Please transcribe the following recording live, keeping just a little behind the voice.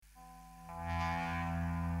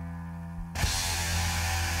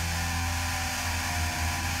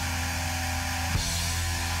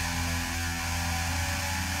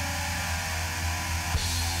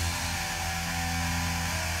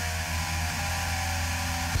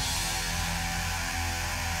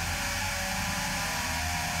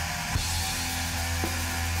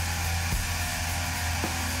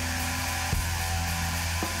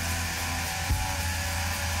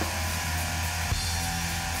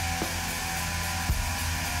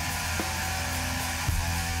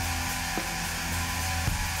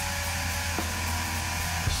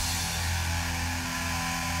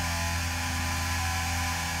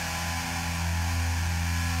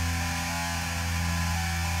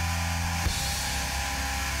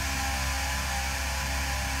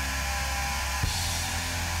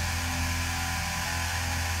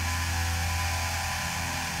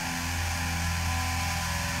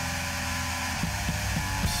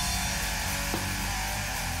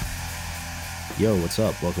Yo, what's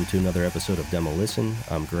up? Welcome to another episode of Demo Listen.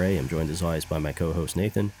 I'm Gray. I'm joined as always by my co-host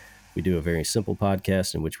Nathan. We do a very simple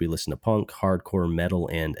podcast in which we listen to punk, hardcore, metal,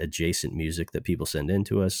 and adjacent music that people send in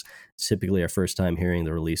to us. It's typically our first time hearing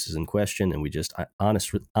the releases in question, and we just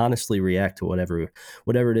honestly react to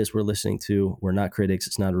whatever it is we're listening to. We're not critics.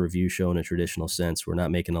 It's not a review show in a traditional sense. We're not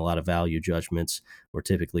making a lot of value judgments. We're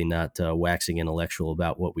typically not waxing intellectual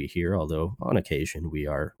about what we hear, although on occasion we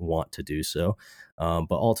are want to do so. But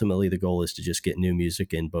ultimately, the goal is to just get new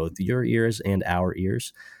music in both your ears and our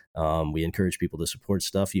ears. We encourage people to support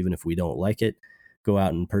stuff, even if we don't like it. Go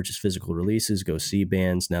out and purchase physical releases, go see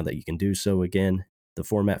bands now that you can do so again. The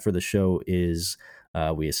format for the show is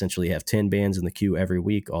we essentially have 10 bands in the queue every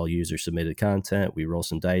week, all user submitted content. We roll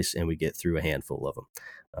some dice and we get through a handful of them.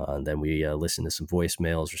 And then we listen to some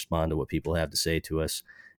voicemails, respond to what people have to say to us.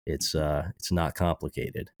 It's not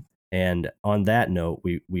complicated. And on that note,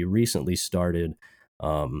 we recently started,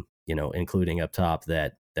 including up top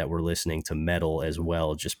that we're listening to metal as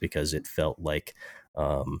well, just because it felt like,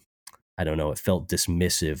 I don't know, it felt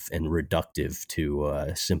dismissive and reductive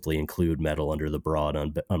to simply include metal under the broad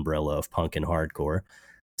umbrella of punk and hardcore.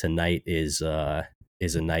 Tonight is a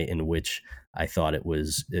night in which I thought it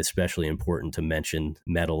was especially important to mention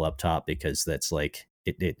metal up top, because that's like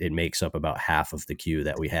it makes up about half of the queue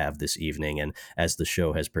that we have this evening. And as the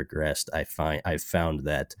show has progressed, I've found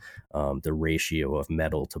that the ratio of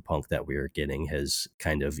metal to punk that we are getting has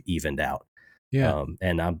kind of evened out. Yeah.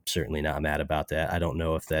 And I'm certainly not mad about that. I don't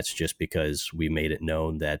know if that's just because we made it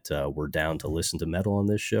known that we're down to listen to metal on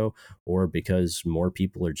this show, or because more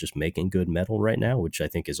people are just making good metal right now, which I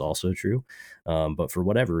think is also true. But for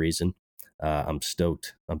whatever reason, I'm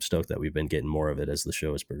stoked. I'm stoked that we've been getting more of it as the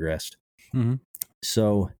show has progressed. Mm-hmm.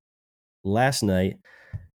 So last night,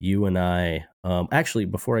 you and I, actually,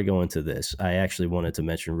 before I go into this, I actually wanted to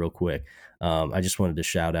mention real quick. I just wanted to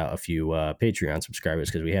shout out a few Patreon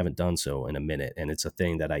subscribers, because we haven't done so in a minute, and it's a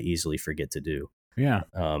thing that I easily forget to do. Yeah.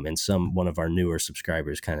 And one of our newer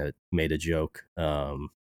subscribers kind of made a joke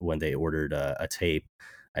when they ordered a tape,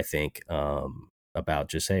 I think, about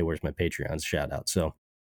just, hey, where's my Patreon shout out? So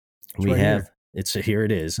we right have. here. Here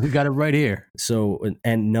it is. We got it right here. So,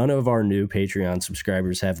 and none of our new Patreon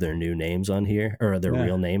subscribers have their new names on here, or their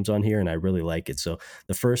real names on here, and I really like it. So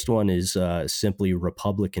the first one is simply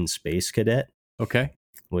Republican Space Cadet. Okay.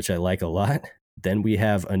 Which I like a lot. Then we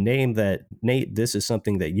have a name that, Nate, this is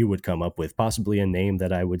something that you would come up with, possibly a name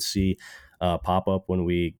that I would see pop up when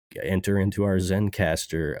we enter into our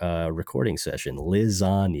Zencaster recording session,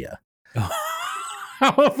 Lizania.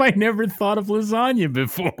 How have I never thought of lasagna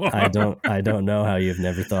before? I don't know how you've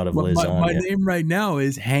never thought of lasagna. My name right now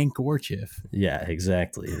is Hank Gorchif. Yeah,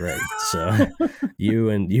 exactly. Right. So you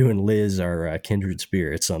and Liz are kindred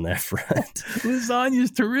spirits on that front. Lasagna is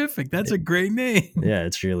terrific. That's a great name. Yeah,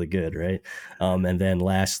 it's really good, right? And then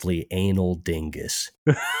lastly, Anal Dingus.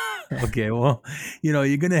 Okay, well,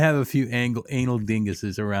 you're going to have a few anal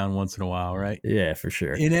dinguses around once in a while, right? Yeah, for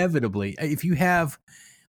sure. Inevitably. If you have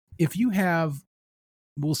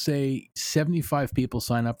we'll say 75 people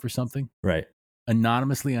sign up for something, right,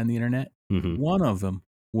 anonymously on the internet, one of them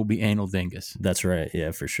will be Anal Dingus. That's right.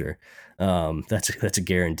 Yeah, for sure. That's a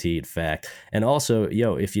guaranteed fact. And also,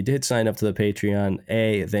 if you did sign up to the Patreon,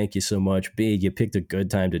 A, thank you so much. B, you picked a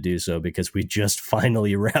good time to do so, because we just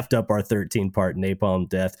finally wrapped up our 13-part Napalm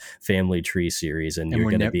Death Family Tree series, and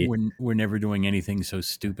you're going to be we're never doing anything so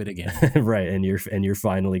stupid again. Right, and you're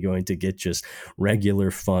finally going to get just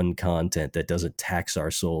regular fun content that doesn't tax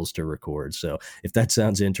our souls to record. So if that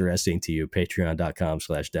sounds interesting to you,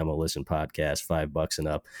 patreon.com/demolisten podcast, $5 and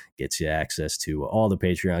up gets you access to all the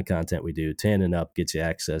Patreon content we do. 10 and up gets you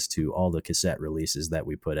access to all the cassette releases that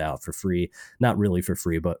we put out for free. Not really for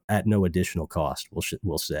free, but at no additional cost,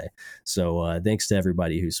 we'll say. So thanks to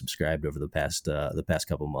everybody who subscribed over the past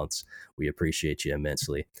couple months. We appreciate you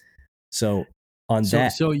immensely. So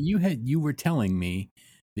you were telling me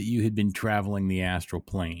that you had been traveling the astral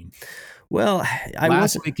plane. Well,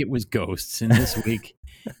 last week it was ghosts, and this week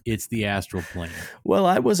it's the astral plane. Well,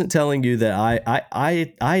 I wasn't telling you that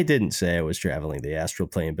I didn't say I was traveling the astral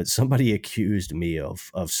plane, but somebody accused me of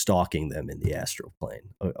stalking them in the astral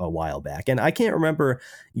plane a while back. And I can't remember,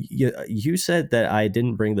 you said that I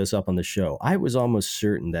didn't bring this up on the show. I was almost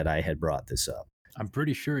certain that I had brought this up. I'm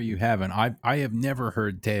pretty sure you haven't. I have never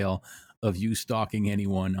heard tale of you stalking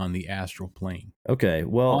anyone on the astral plane. Okay,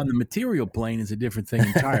 well, on the material plane is a different thing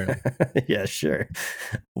entirely. Yeah, sure.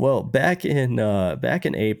 Well, back in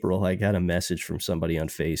April, I got a message from somebody on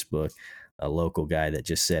Facebook, a local guy, that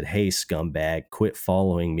just said, "Hey, scumbag, quit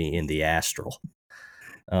following me in the astral."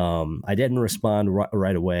 I didn't respond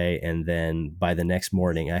right away, and then by the next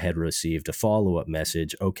morning, I had received a follow-up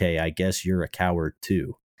message. Okay, I guess you're a coward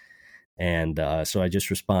too. And so I just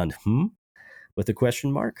respond, with a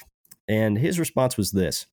question mark. And his response was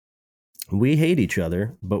this: we hate each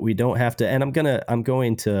other, but we don't have to. And I'm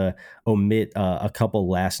going to omit a couple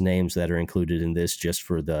last names that are included in this, just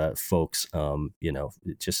for the folks.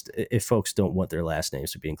 Just if folks don't want their last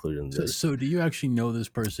names to be included in this. So do you actually know this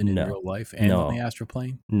person in No. real life and No. on the astral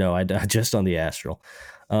plane? No, I just on the astral.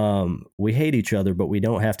 We hate each other, but we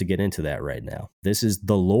don't have to get into that right now. This is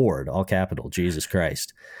the Lord, all capital, Jesus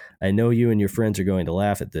Christ. I know you and your friends are going to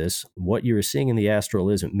laugh at this. What you are seeing in the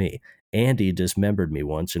astral isn't me. Andy dismembered me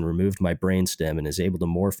once and removed my brainstem and is able to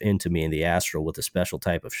morph into me in the astral with a special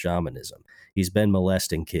type of shamanism. He's been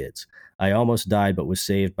molesting kids. I almost died but was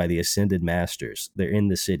saved by the Ascended Masters. They're in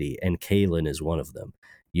the city, and Kaylin is one of them.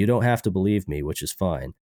 You don't have to believe me, which is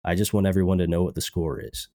fine. I just want everyone to know what the score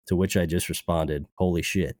is. To which I just responded, holy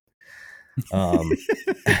shit.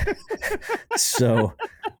 So,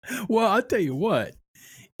 well, I'll tell you what,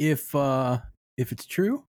 if it's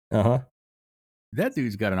true, that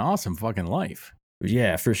dude's got an awesome fucking life.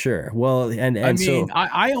 Yeah, for sure. Well, and I mean, so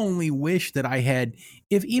I only wish that I had,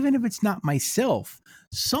 even if it's not myself,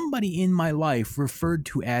 somebody in my life referred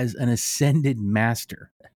to as an ascended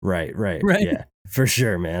master. Right. Yeah, for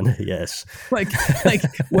sure, man. Yes. like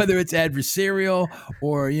whether it's adversarial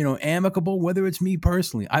or, amicable, whether it's me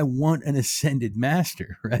personally, I want an ascended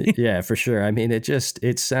master, right? Yeah, for sure. I mean,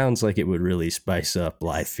 it sounds like it would really spice up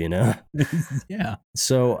life, Yeah.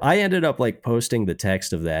 So I ended up posting the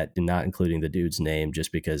text of that and not including the dude's name,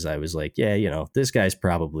 just because I was like, yeah, this guy's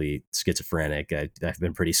probably schizophrenic. I've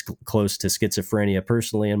been pretty close to schizophrenia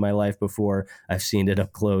personally in my life before. I've seen it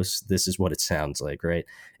up close. This is what it sounds like, right?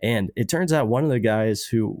 And it turns out one of the guys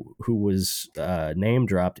who was name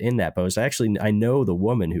dropped in that post, I know the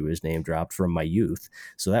woman who was name dropped from my youth,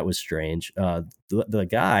 so that was strange. The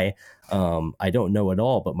guy, I don't know at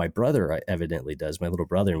all, but my brother evidently does, my little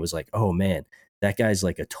brother, and was like, oh man, that guy's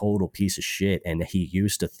like a total piece of shit. And he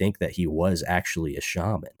used to think that he was actually a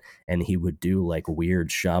shaman, and he would do weird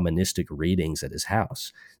shamanistic readings at his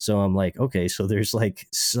house. So I'm like, okay, so there's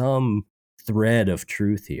some thread of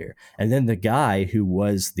truth here. And then the guy who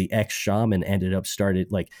was the ex-shaman ended up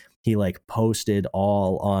he posted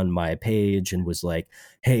all on my page and was like,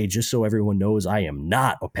 hey, just so everyone knows, I am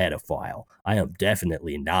not a pedophile. I am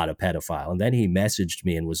definitely not a pedophile. And then he messaged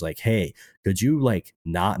me and was like, hey, could you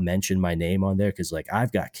not mention my name on there? Cause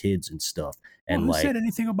I've got kids and stuff. And who said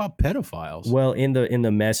anything about pedophiles? Well, in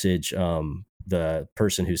the message, the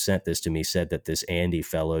person who sent this to me said that this Andy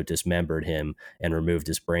fellow dismembered him and removed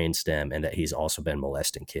his brainstem, and that he's also been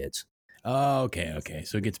molesting kids. Oh, okay.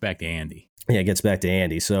 So it gets back to Andy. Yeah, it gets back to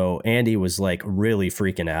Andy. So Andy was really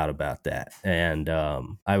freaking out about that. And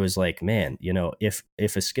I was like, man, if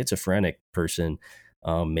a schizophrenic person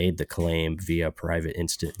made the claim via private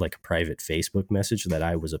private Facebook message that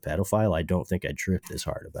I was a pedophile, I don't think I'd trip this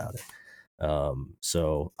hard about it.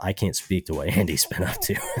 So I can't speak to what Andy's been up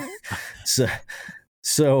to.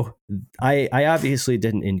 so I obviously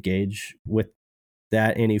didn't engage with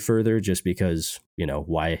that any further, just because,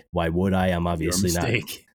 why would I? I'm obviously not.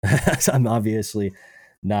 I'm obviously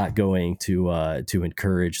not going to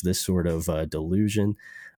encourage this sort of delusion.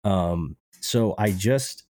 So I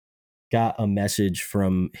just got a message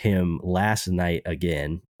from him last night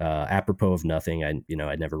again, apropos of nothing. I'd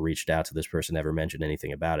never reached out to this person, never mentioned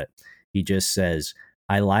anything about it. He just says,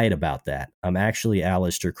 I lied about that. I'm actually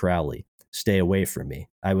Aleister Crowley. Stay away from me.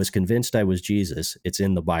 I was convinced I was Jesus. It's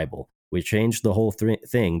in the Bible. We changed the whole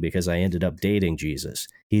thing because I ended up dating Jesus.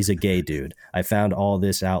 He's a gay dude. I found all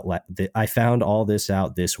this out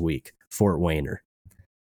this week. Fort Wayner.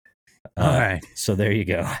 All right. So there you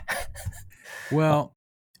go. Well,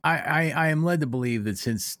 I am led to believe that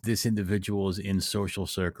since this individual is in social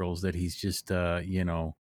circles, that he's just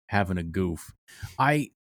having a goof.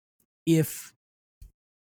 If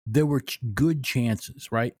there were good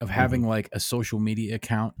chances, right, of having a social media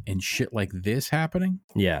account and shit like this happening,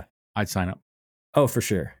 yeah, I'd sign up. Oh, for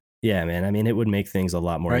sure. Yeah, man. I mean, it would make things a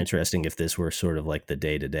lot more interesting if this were sort of the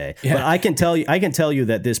day to day. But I can tell you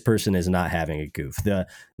that this person is not having a goof.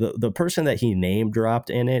 The person that he name dropped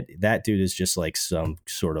in it, that dude is just some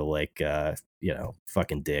sort of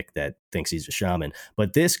fucking dick that thinks he's a shaman.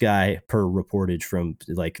 But this guy, per reportage from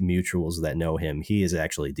mutuals that know him, he is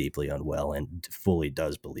actually deeply unwell and fully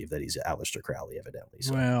does believe that he's Aleister Crowley, evidently.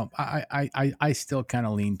 So. Well, I still kind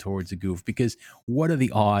of lean towards a goof, because what are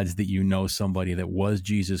the odds that somebody that was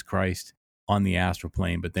Jesus Christ on the astral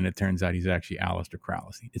plane, but then it turns out he's actually Aleister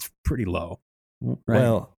Crowley? It's pretty low. right?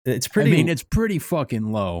 Well, it's I pretty. mean, it's pretty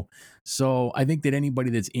fucking low. So I think that anybody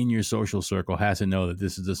that's in your social circle has to know that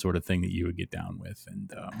this is the sort of thing that you would get down with,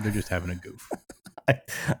 and they're just having a goof.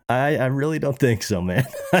 I really don't think so, man.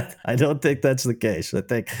 I don't think that's the case. I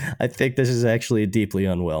think this is actually a deeply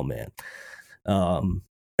unwell man.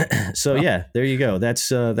 So Well, yeah, there you go. That's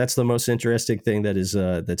the most interesting thing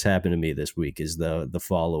that's happened to me this week is the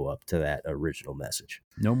follow up to that original message.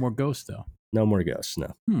 no more ghosts, though. No more ghosts.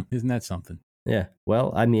 No. Isn't that something? Yeah.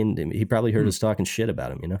 Well, I mean, he probably heard us talking shit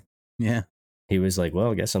about him. You know. Yeah. He was like,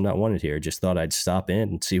 well, I guess I'm not wanted here. Just thought I'd stop in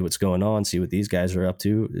and see what's going on, see what these guys are up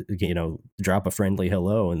to, drop a friendly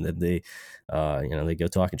hello. And then they, they go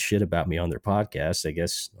talking shit about me on their podcast. I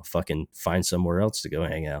guess I'll fucking find somewhere else to go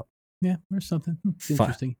hang out. Yeah, or something. It's Fi-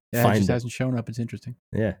 interesting. Yeah, it find just it. hasn't shown up. It's interesting.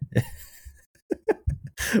 Yeah.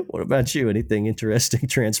 What about you? Anything interesting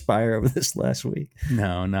transpire over this last week?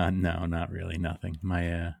 No, not really. Nothing.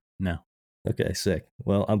 No. Okay, sick.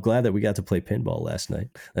 Well, I'm glad that we got to play pinball last night.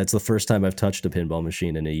 That's the first time I've touched a pinball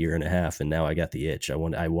machine in a year and a half, and now I got the itch. I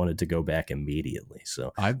wanted to go back immediately.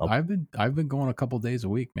 So I've been going a couple days a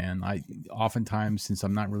week, man. I oftentimes, since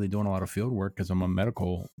I'm not really doing a lot of field work because I'm on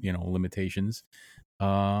medical, limitations,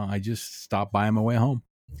 I just stop by on my way home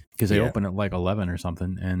because they open at like 11 or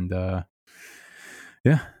something, and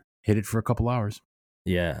hit it for a couple hours.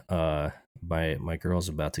 Yeah, my girl's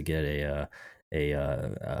about to get a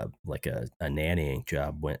nannying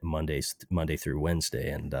job Monday through Wednesday,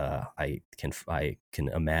 and I can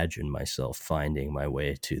imagine myself finding my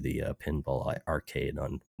way to the pinball arcade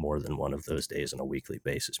on more than one of those days on a weekly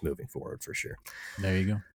basis moving forward for sure. There you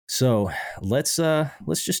go. So let's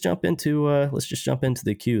just jump into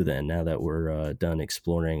the queue then. Now that we're done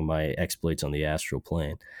exploring my exploits on the astral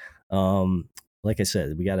plane, like I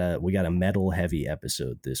said, we got a metal heavy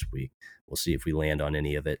episode this week. We'll see if we land on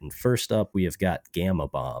any of it. And first up, we have got Gamma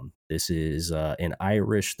Bomb. This is an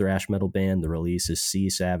Irish thrash metal band. The release is Sea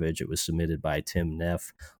Savage. It was submitted by Tim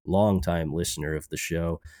Neff, longtime listener of the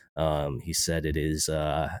show. He said it is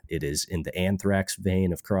in the Anthrax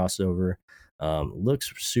vein of crossover.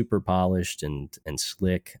 Looks super polished and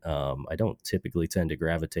slick. I don't typically tend to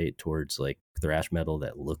gravitate towards like thrash metal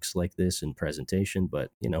that looks like this in presentation,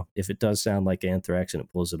 but if it does sound like Anthrax and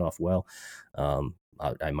it pulls it off well,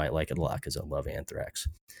 I might like it a lot because I love Anthrax.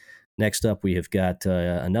 Next up, we have got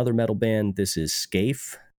another metal band. This is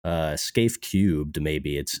Scaife. Scaife Cubed,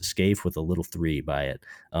 maybe. It's Scaife with a little 3 by it.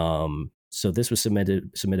 So this was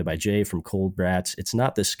submitted by Jay from Cold Brats. It's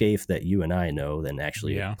not the Scaife that you and I know and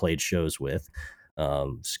actually played shows with.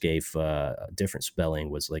 Scaife, different spelling,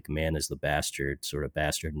 was like Man is the Bastard, sort of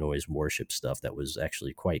Bastard Noise worship stuff that was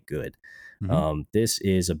actually quite good. Mm-hmm. This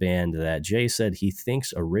is a band that Jay said he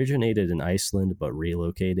thinks originated in Iceland but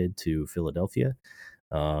relocated to Philadelphia.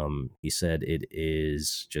 He said it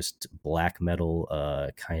is just black metal,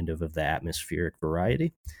 kind of the atmospheric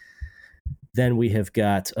variety. Then we have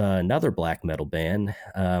got another black metal band.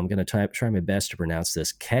 I'm going to try my best to pronounce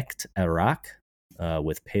this. Kekt Arak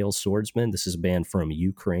with Pale Swordsman. This is a band from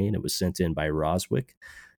Ukraine. It was sent in by Roswick.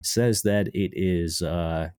 Says that it is,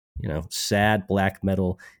 sad black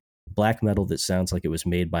metal that sounds like it was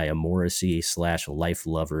made by a Morrissey / Life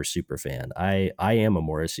Lover superfan. I am a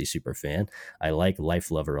Morrissey superfan. I like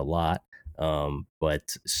Life Lover a lot.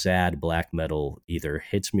 But sad black metal either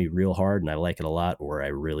hits me real hard and I like it a lot, or I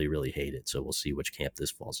really, really hate it. So we'll see which camp this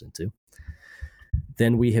falls into.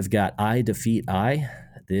 Then we have got I Defeat I.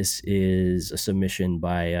 This is a submission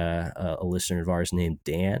by a listener of ours named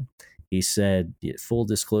Dan. He said, full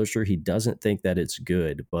disclosure, he doesn't think that it's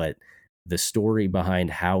good, but the story behind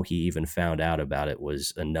how he even found out about it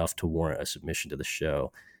was enough to warrant a submission to the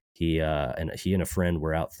show. He and a friend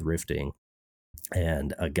were out thrifting,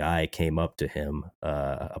 and a guy came up to him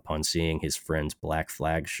upon seeing his friend's Black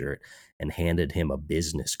Flag shirt and handed him a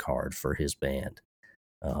business card for his band,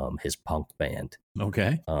 his punk band.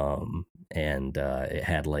 Okay. And it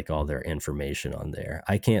had like all their information on there.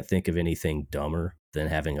 I can't think of anything dumber than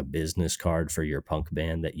having a business card for your punk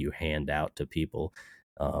band that you hand out to people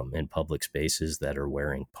in public spaces that are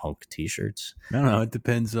wearing punk t-shirts. No, it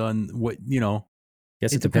depends on what,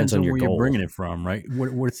 Guess it depends on your where goal. You're bringing it from, right?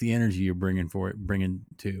 What's the energy you're bringing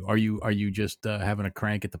to? Are you just having a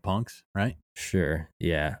crank at the punks, right? Sure.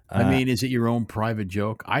 Yeah. I mean, is it your own private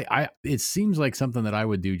joke? It seems like something that I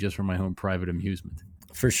would do just for my own private amusement.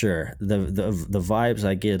 For sure. The vibes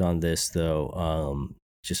I get on this though,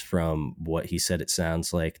 just from what he said it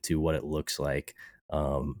sounds like to what it looks like,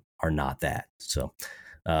 are not that. So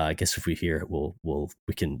I guess if we hear it,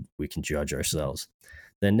 we can judge ourselves.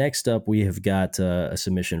 Then next up, we have got a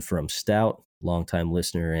submission from Stout, longtime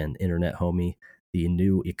listener and internet homie. the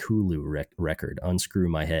new Ikulu record, Unscrew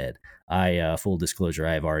My Head. I full disclosure,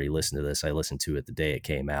 I have already listened to this. I listened to it the day it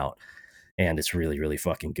came out, and it's really, really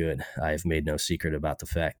fucking good. I've made no secret about the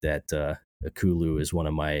fact that Ikulu is one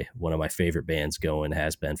of my favorite bands going,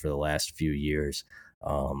 has been for the last few years.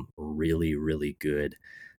 Really, really good.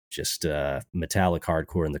 Just metallic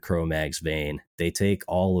hardcore in the Cro-Mags vein. They take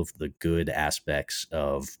all of the good aspects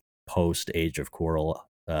of post Age of Quarrel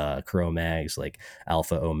Cro-Mags, like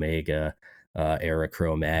Alpha Omega era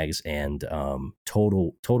Cro-Mags, and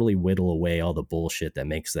totally whittle away all the bullshit that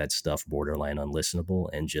makes that stuff borderline unlistenable,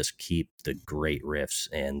 and just keep the great riffs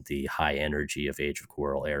and the high energy of Age of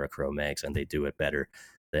Quarrel era Cro-Mags, and they do it better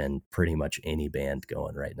than pretty much any band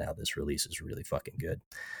going right now. This release is really fucking good.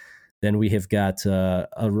 Then we have got a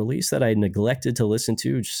release that I neglected to listen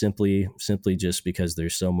to simply just because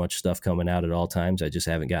there's so much stuff coming out at all times. I just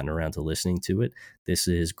haven't gotten around to listening to it. This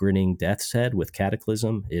is Grinning Death's Head with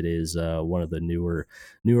Cataclysm. It is one of the newer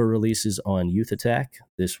releases on Youth Attack.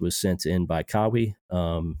 This was sent in by Kawi.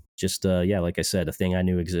 Like I said, a thing I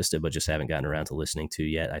knew existed but just haven't gotten around to listening to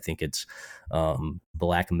yet. I think it's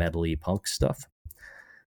black metal-y punk stuff.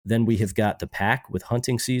 Then we have got The Pack with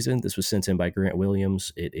Hunting Season. This was sent in by Grant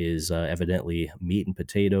Williams. It is evidently meat and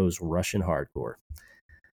potatoes Russian hardcore.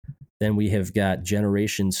 Then we have got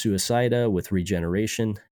Generation Suicida with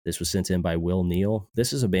Regeneration. This was sent in by Will Neal.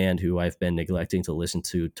 This is a band who I've been neglecting to listen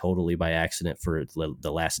to totally by accident for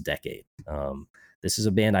the last decade. This is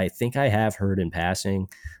a band I think I have heard in passing,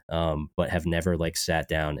 but have never sat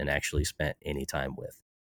down and actually spent any time with.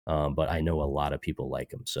 But I know a lot of people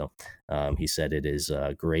like him. So he said it is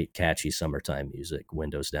great, catchy summertime music,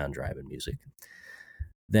 windows down driving music.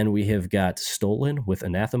 Then we have got Stolen with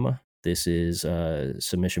Anathema. This is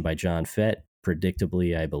submission by John Fett.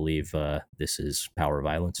 Predictably, I believe this is Power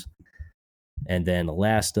Violence. And then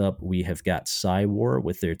last up, we have got Cywar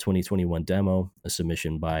with their 2021 demo, a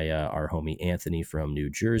submission by our homie Anthony from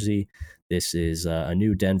New Jersey. This is a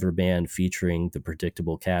new Denver band featuring the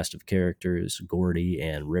predictable cast of characters. Gordy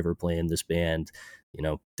and River play in this band. You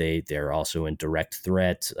know, they're also in Direct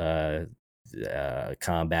Threat,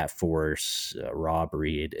 Combat Force, Raw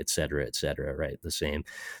Breed, et cetera, right? The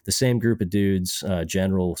same group of dudes,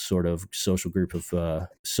 general sort of social group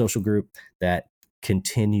that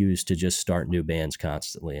continues to just start new bands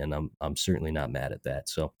constantly, and I'm certainly not mad at that.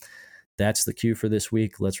 So that's the cue for this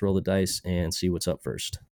week. Let's roll the dice and see what's up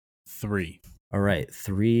first. 3. All right,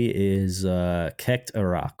 3 is Kekt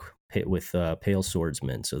Arak with Pale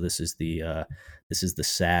Swordsman. So this is the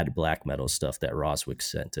sad black metal stuff that Roswick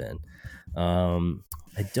sent in.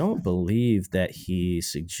 I don't believe that he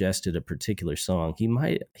suggested a particular song. He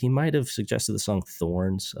might have suggested the song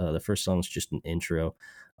Thorns. The first song is just an intro.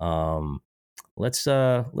 Let's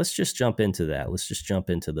just jump into that. Let's just jump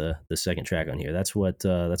into the second track on here. That's what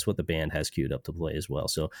the band has queued up to play as well.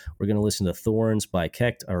 So we're going to listen to Thorns by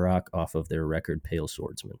Kekt Arak off of their record Pale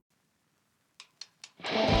Swordsman.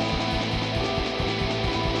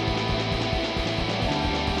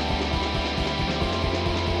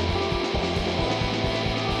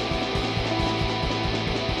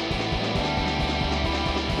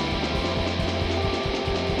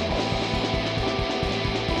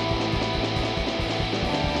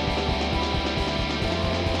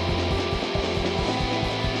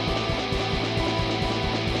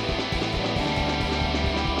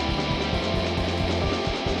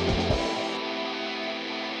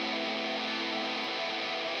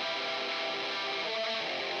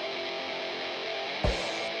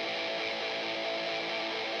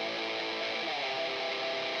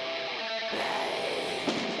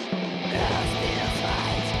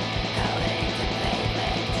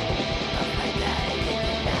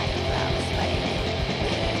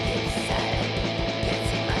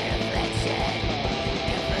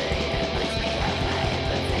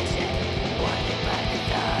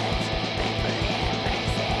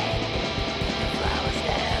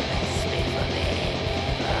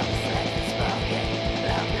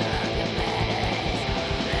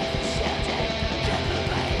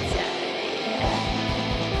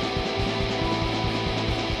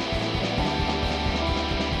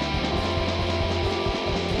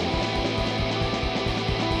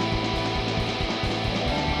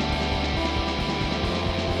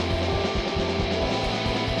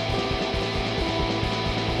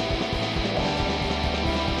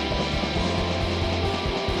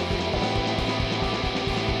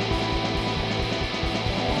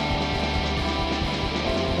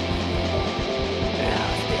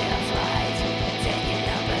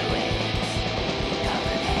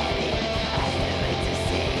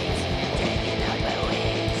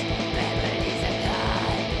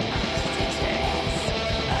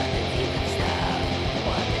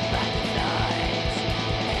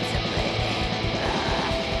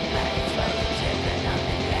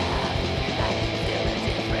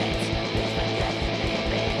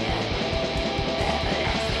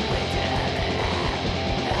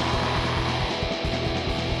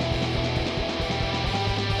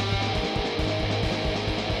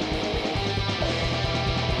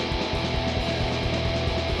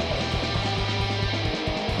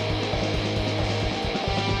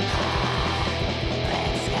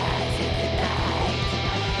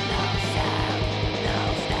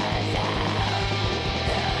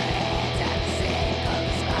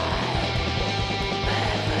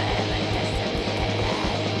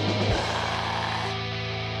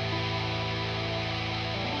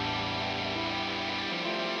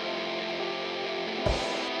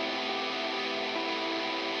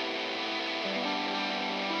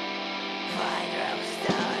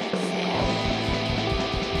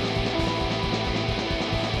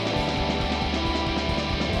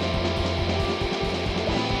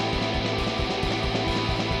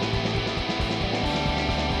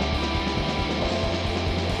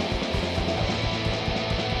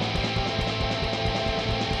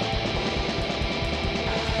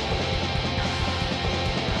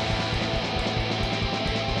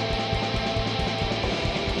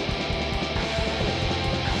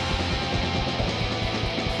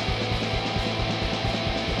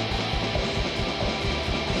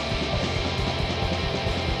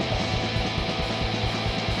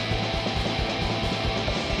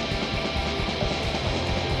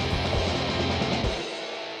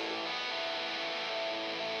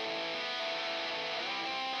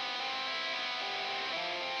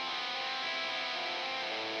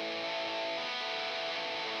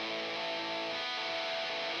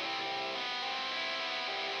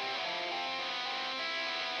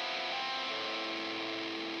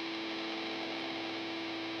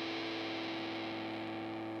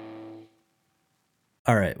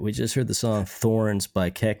 All right, we just heard the song "Thorns" by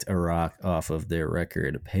Kekt Arak off of their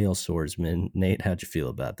record "Pale Swordsman." Nate, how'd you feel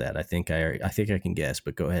about that? I think I can guess,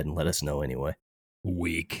 but go ahead and let us know anyway.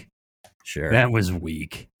 Weak. Sure. That was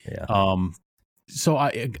weak. Yeah. So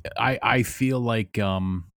I feel like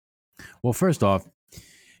well, first off,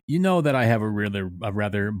 you know that I have a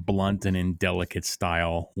rather blunt and indelicate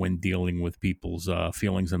style when dealing with people's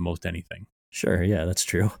feelings on most anything. Sure. Yeah, that's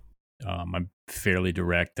true. I'm fairly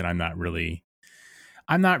direct, and I'm not really.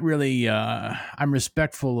 I'm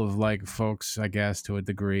respectful of like folks, I guess, to a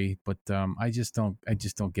degree, but I just don't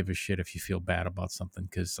give a shit if you feel bad about something,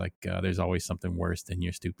 because like there's always something worse than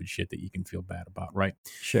your stupid shit that you can feel bad about, right?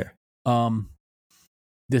 Sure.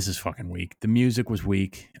 This is fucking weak. The music was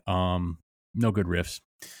weak. No good riffs.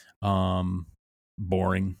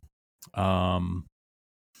 Boring.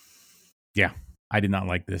 Yeah, I did not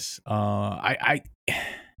like this. I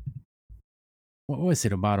what was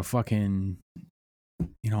it about a fucking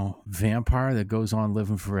vampire that goes on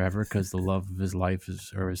living forever because the love of his life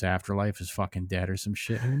or his afterlife is fucking dead or some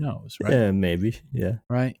shit? Who knows, right? Yeah, maybe. Yeah.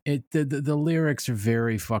 Right. The lyrics are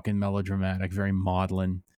very fucking melodramatic, very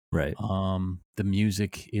maudlin. Right. The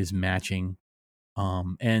music is matching,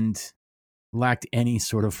 and lacked any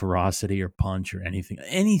sort of ferocity or punch or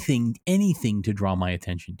anything to draw my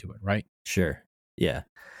attention to it. Right. Sure. Yeah.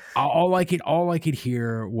 All I could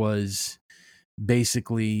hear was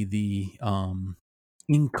basically the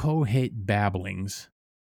incoherent babblings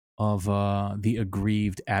of the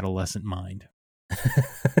aggrieved adolescent mind.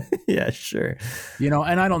 Yeah, sure.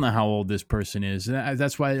 And I don't know how old this person is. And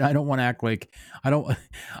that's why I don't want to act like I'm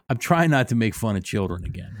trying not to make fun of children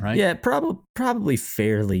again, right? Yeah, probably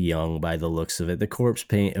fairly young by the looks of it. The corpse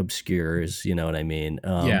paint obscures, you know what I mean?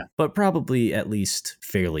 Yeah. But probably at least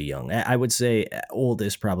fairly young. I would say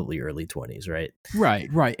oldest probably early 20s, right?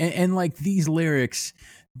 Right. And like these lyrics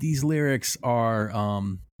are,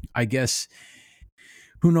 I guess,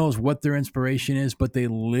 who knows what their inspiration is, but they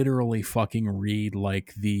literally fucking read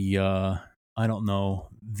like the I don't know,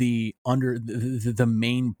 the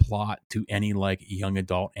main plot to any like young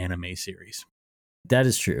adult anime series. That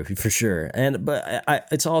is true for sure. But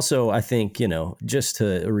it's also, I think, just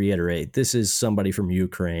to reiterate, this is somebody from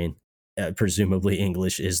Ukraine. Presumably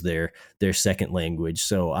English is their second language.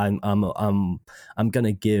 So I'm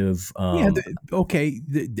gonna give okay.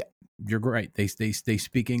 You're right. They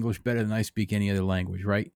speak English better than I speak any other language,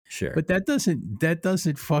 right? Sure. But that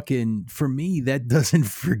doesn't fucking, for me, that doesn't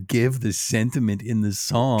forgive the sentiment in the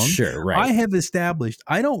song. Sure, right. I have established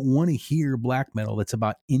I don't want to hear black metal that's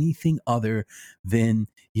about anything other than,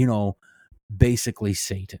 basically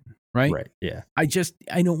Satan, right? Right. Yeah. I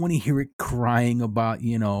don't want to hear it crying about,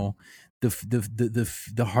 the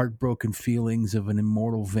heartbroken feelings of an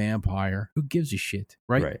immortal vampire. Who gives a shit,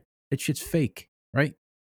 right? Right. That shit's fake, right?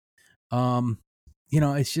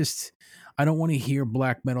 It's just, I don't want to hear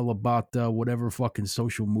black metal about whatever fucking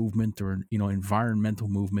social movement or, environmental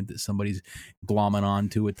movement that somebody's glomming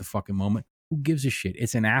onto at the fucking moment. Who gives a shit?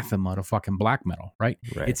 It's anathema to fucking black metal, right?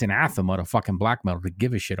 It's anathema to fucking black metal to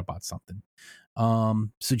give a shit about something.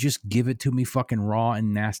 So just give it to me fucking raw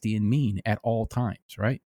and nasty and mean at all times,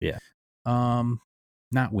 right? Yeah.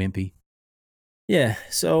 Not wimpy. Yeah.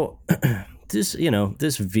 So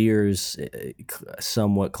this veers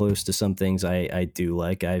somewhat close to some things I do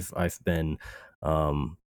like. I've been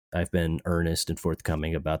earnest and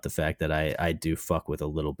forthcoming about the fact that I do fuck with a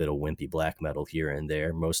little bit of wimpy black metal here and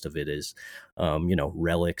there. Most of it is,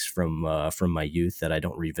 relics from my youth that I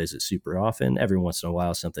don't revisit super often. Every once in a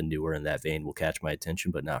while, something newer in that vein will catch my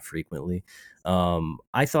attention, but not frequently.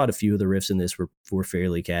 I thought a few of the riffs in this were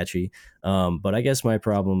fairly catchy. But I guess my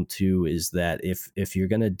problem too is that if you're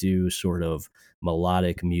gonna do sort of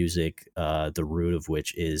melodic music, the root of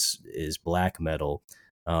which is black metal,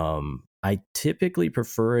 I typically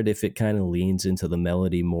prefer it if it kind of leans into the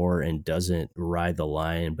melody more and doesn't ride the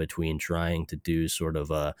line between trying to do sort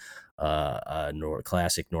of a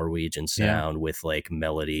classic Norwegian sound with like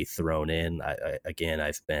melody thrown in.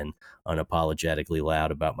 I've been unapologetically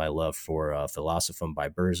loud about my love for Philosophum by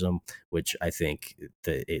Burzum, which I think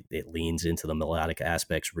that it leans into the melodic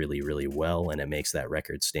aspects really, really well, and it makes that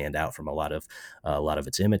record stand out from a lot of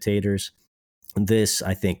its imitators. This,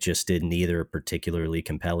 I think, just did neither particularly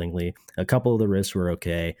compellingly. A couple of the riffs were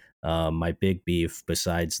okay. My big beef,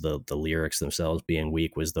 besides the lyrics themselves being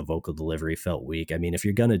weak, was the vocal delivery felt weak. I mean, if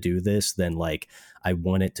you're gonna do this, then like I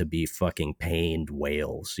want it to be fucking pained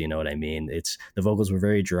wails. You know what I mean? The vocals were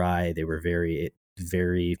very dry. They were very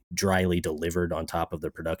dryly delivered on top of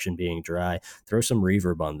the production being dry. Throw some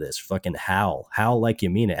reverb on this. Fucking howl like you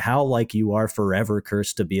mean it. Howl like you are forever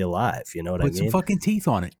cursed to be alive. You know what I mean? Put some fucking teeth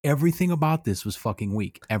on it. Everything about this was fucking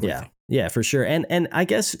weak. Everything. Yeah, for sure. And I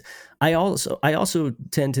guess I also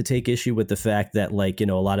tend to take issue with the fact that, like, a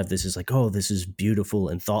lot of this is like, oh, this is beautiful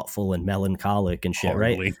and thoughtful and melancholic and shit,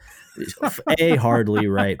 right? Hardly. A, hardly,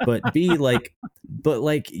 right, but B, like,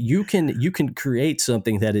 you can create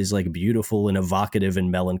something that is like beautiful and evocative and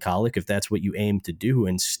melancholic if that's what you aim to do,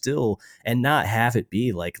 and not have it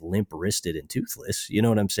be like limp wristed and toothless. You know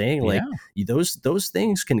what I'm saying? Like, Yeah. those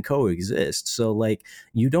things can coexist. So like,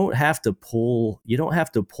 you don't have to pull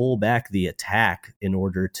back the attack in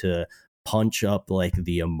order to punch up like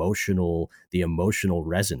the emotional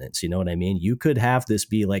resonance. You know what I mean? You could have this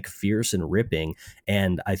be like fierce and ripping,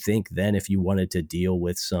 and I think then if you wanted to deal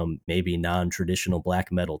with some maybe non-traditional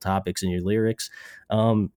black metal topics in your lyrics,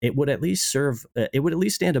 it would at least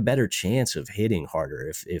stand a better chance of hitting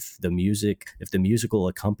harder if the musical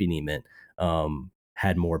accompaniment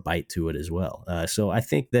had more bite to it as well. So I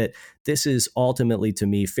think that this is ultimately, to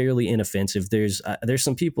me, fairly inoffensive. There's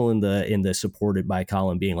some people in the supported by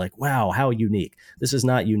column being like, wow, how unique. This is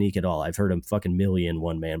not unique at all. I've heard a fucking million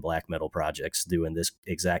one-man black metal projects doing this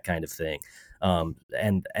exact kind of thing.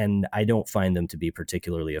 And I don't find them to be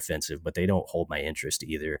particularly offensive, but they don't hold my interest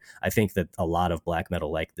either. I think that a lot of black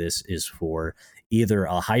metal like this is for either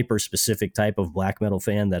a hyper specific type of black metal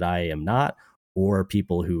fan that I am not, or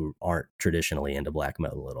people who aren't traditionally into black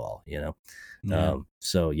metal at all, Yeah.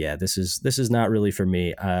 So yeah, this is not really for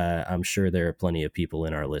me. I'm sure there are plenty of people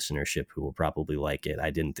in our listenership who will probably like it. I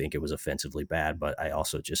didn't think it was offensively bad, but I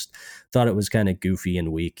also just thought it was kind of goofy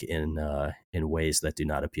and weak in ways that do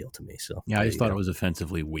not appeal to me. So Yeah, I just thought it was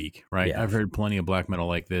offensively weak, right? Yeah. I've heard plenty of black metal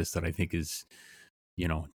like this that I think is,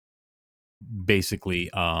 basically,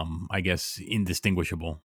 I guess,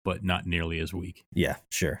 indistinguishable, but not nearly as weak. Yeah,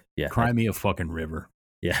 sure. Yeah. Cry me a fucking river.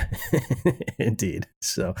 Yeah, indeed.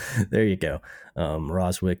 So there you go.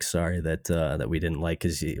 Roswick, sorry that we didn't like,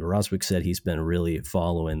 because Roswick said he's been really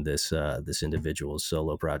following this individual's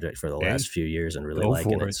solo project for the last few years and really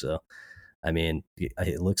liking it. So, I mean,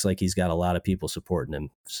 it looks like he's got a lot of people supporting him.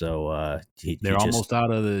 So they're almost out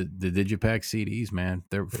of the Digipack CDs, man.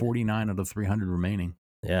 They're 49 out of 300 remaining.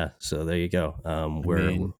 Yeah, so there you go.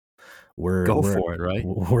 We're go for it, right?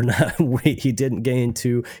 We're not. He did not gain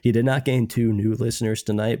two new listeners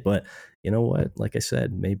tonight, but you know what? Like I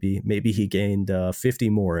said, maybe he gained 50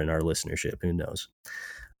 more in our listenership. Who knows?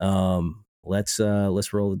 Let's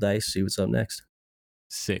roll the dice. See what's up next.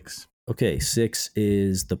 6. Okay, 6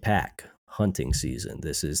 is The Pack hunting season.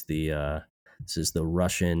 This is the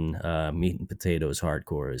Russian meat and potatoes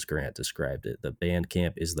hardcore, as Grant described it. The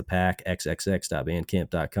Bandcamp is The Pack,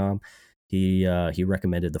 xxx.bandcamp.com. He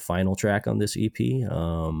recommended the final track on this EP.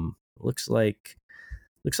 Looks like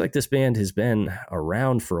this band has been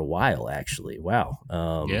around for a while, actually. Wow.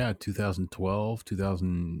 2012,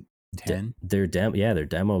 2010. Their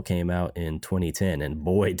demo came out in 2010, and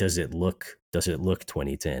boy, does it look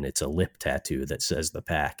 2010. It's a lip tattoo that says The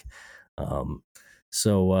Pack.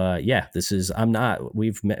 So this is,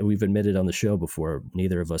 we've admitted on the show before,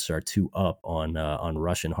 neither of us are too up on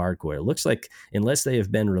Russian hardcore. It looks like, unless they have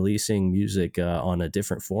been releasing music on a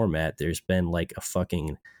different format, there's been like a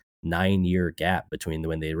fucking 9-year gap between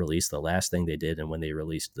when they released the last thing they did and when they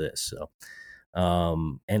released this. So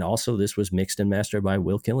and also this was mixed and mastered by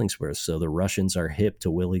Will Killingsworth. So the Russians are hip to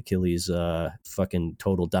Willie Killy's fucking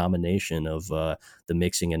total domination of the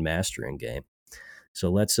mixing and mastering game. So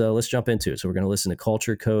let's jump into it. So we're going to listen to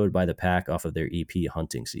Culture Code by The Pack off of their EP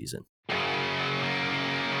Hunting Season.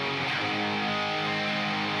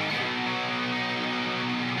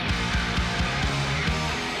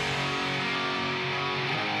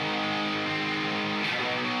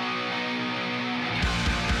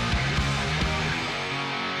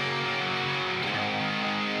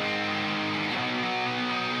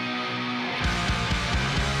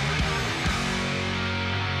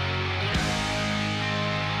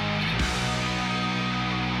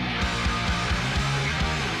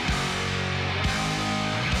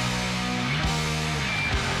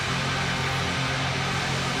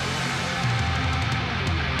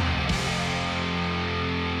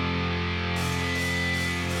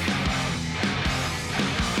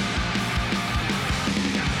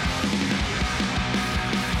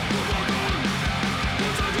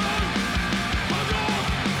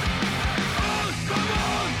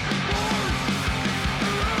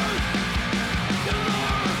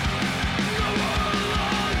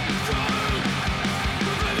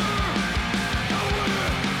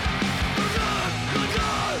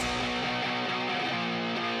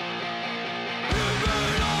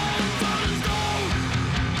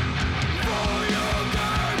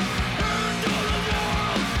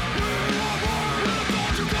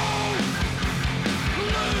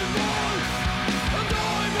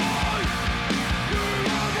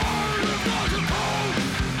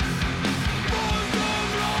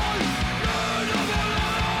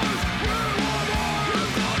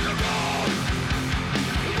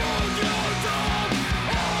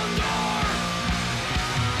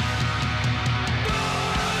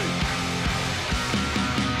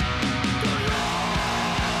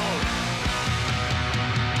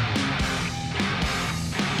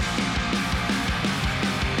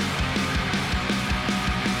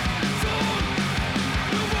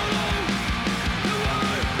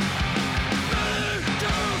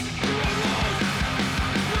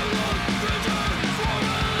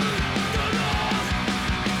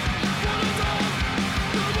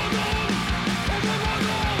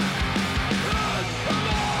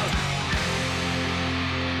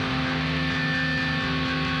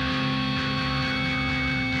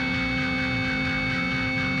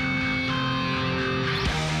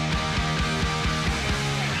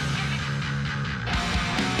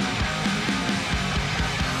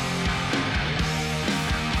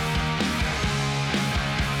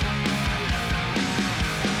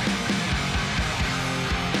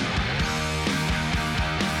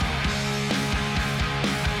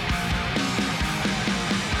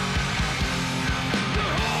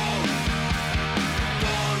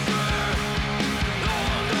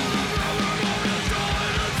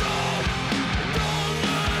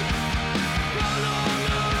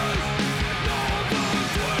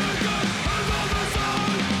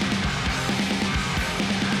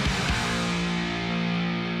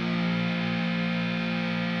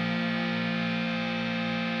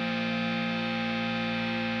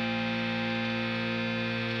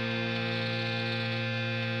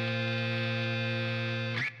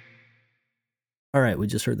 All right, we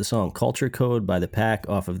just heard the song Culture Code by The Pack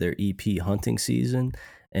off of their EP Hunting Season.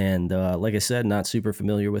 And like I said, not super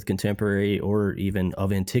familiar with contemporary or even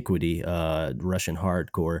of antiquity Russian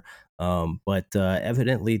hardcore. But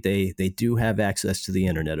evidently they do have access to the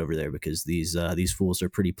internet over there, because these fools are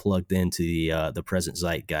pretty plugged into the present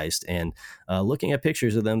zeitgeist. And looking at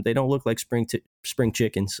pictures of them, they don't look like spring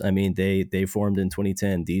chickens. I mean, they formed in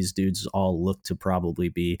 2010. These dudes all look to probably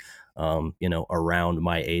be around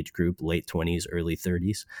my age group, late 20s, early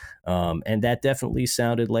 30s. And that definitely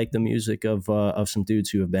sounded like the music of some dudes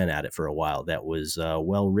who have been at it for a while. That was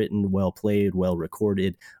well written, well played, well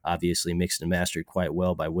recorded, obviously mixed and mastered quite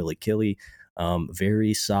well by Willie Killy.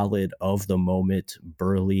 Very solid, of the moment,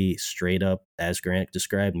 burly, straight up, as Grant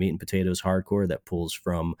described, meat and potatoes hardcore that pulls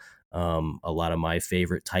from a lot of my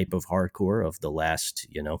favorite type of hardcore of the last,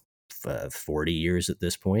 40 years at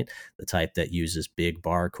this point, the type that uses big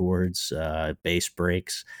bar chords, bass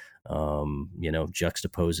breaks,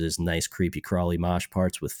 juxtaposes nice creepy crawly mosh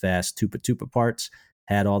parts with fast tupa tupa parts.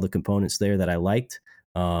 Had all the components there that I liked.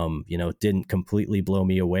 Didn't completely blow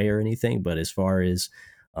me away or anything, but as far as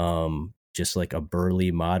just like a burly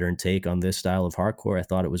modern take on this style of hardcore, I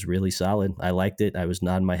thought it was really solid. I liked it. I was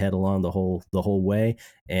nodding my head along the whole way.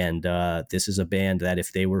 And this is a band that,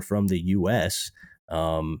 if they were from the US,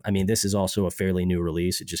 this is also a fairly new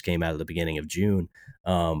release. It just came out at the beginning of June.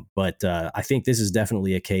 But I think this is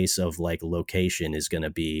definitely a case of like location is going to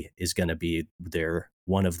be their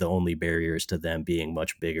one of the only barriers to them being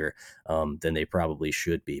much bigger than they probably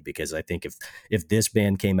should be. Because I think if this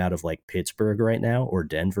band came out of like Pittsburgh right now or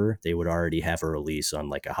Denver, they would already have a release on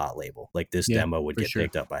like a hot label. Like this demo would get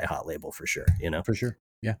picked up by a hot label for sure. For sure.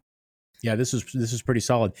 Yeah. Yeah, this is pretty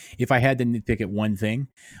solid. If I had to nitpick at one thing,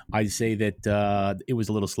 I'd say that it was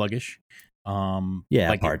a little sluggish. Parts.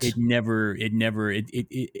 It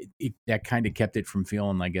that kind of kept it from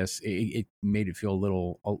feeling. I guess it made it feel a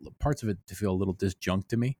little, parts of it to feel a little disjunct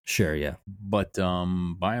to me. Sure, yeah. But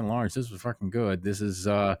by and large, this was fucking good. This is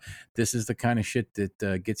the kind of shit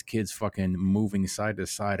that gets kids fucking moving side to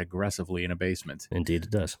side aggressively in a basement. Indeed,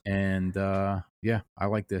 it does. And yeah, I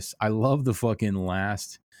like this. I love the fucking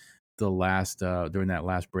during that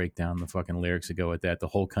last breakdown, the fucking lyrics that go at that: the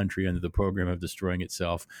whole country under the program of destroying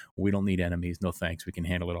itself. We don't need enemies. No thanks. We can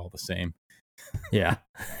handle it all the same. Yeah.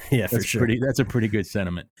 Yeah, for sure. That's a pretty good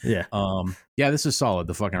sentiment. Yeah. Yeah, this is solid.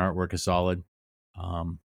 The fucking artwork is solid.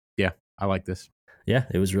 Yeah, I like this. Yeah,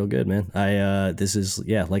 it was real good, man. This is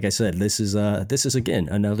like I said, this is again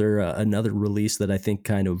another release that I think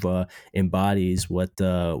kind of embodies what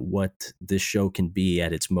this show can be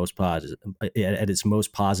at its most positive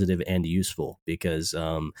and useful, because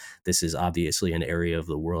this is obviously an area of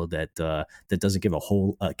the world that doesn't get a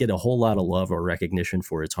whole lot of love or recognition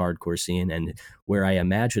for its hardcore scene, and where I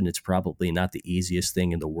imagine it's probably not the easiest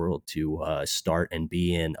thing in the world to start and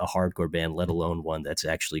be in a hardcore band, let alone one that's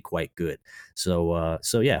actually quite good. So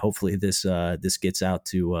yeah, hopefully this gets out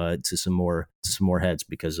to some more heads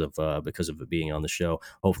because of it being on the show.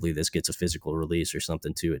 Hopefully this gets a physical release or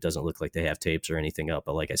something too. It doesn't look like they have tapes or anything up,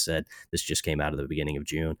 but like I said, this just came out at the beginning of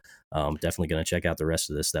June. Definitely going to check out the rest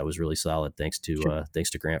of this. That was really solid. Thanks to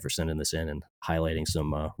Grant for sending this in and highlighting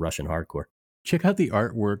some Russian hardcore. Check out the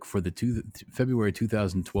artwork for the February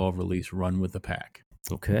 2012 release, Run with the Pack.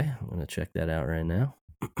 Okay, I'm going to check that out right now.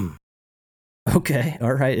 Okay,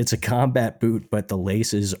 all right. It's a combat boot, but the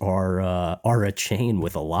laces are a chain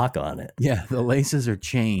with a lock on it. Yeah, the laces are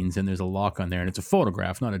chains, and there's a lock on there, and it's a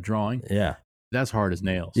photograph, not a drawing. Yeah. That's hard as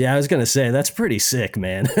nails. Yeah, I was going to say, that's pretty sick,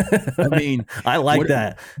 man. I mean, I like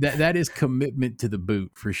that. That is commitment to the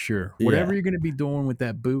boot, for sure. Whatever you're going to be doing with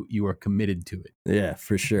that boot, you are committed to it. Yeah,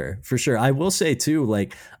 for sure. For sure. I will say too,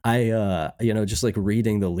 like I just like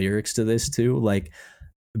reading the lyrics to this too, like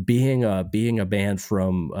being a band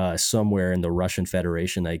from somewhere in the Russian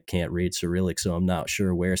Federation. I can't read Cyrillic, so I'm not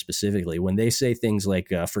sure where specifically. When they say things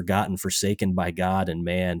like forgotten, forsaken by God and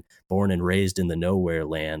man, born and raised in the nowhere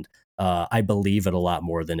land, I believe it a lot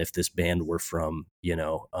more than if this band were from,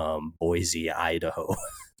 Boise, Idaho.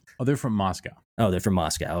 Oh, they're from Moscow. Oh, they're from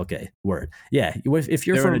Moscow. Okay, word. Yeah, if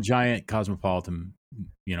you're they're from in a giant cosmopolitan,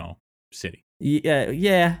 city. Yeah,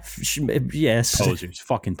 yes. Posers,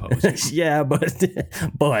 fucking posers. Yeah, but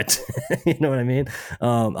you know what I mean?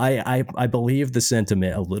 I believe the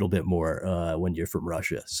sentiment a little bit more when you're from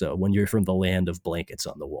Russia. So when you're from the land of blankets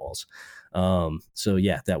on the walls. So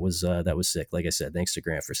yeah, that was sick. Like I said, thanks to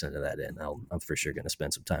Grant for sending that in. I'm for sure going to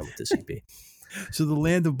spend some time with this EP. So the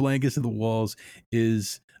land of blankets on the walls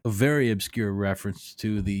is a very obscure reference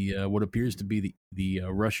to the what appears to be the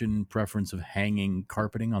Russian preference of hanging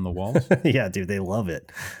carpeting on the walls. Yeah, dude, they love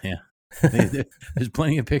it. Yeah, There's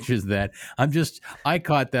plenty of pictures of that. I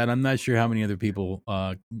caught that. I'm not sure how many other people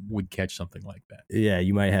would catch something like that. Yeah,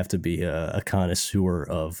 you might have to be a connoisseur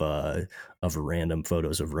of random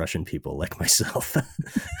photos of Russian people like myself,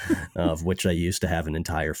 of which I used to have an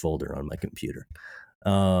entire folder on my computer.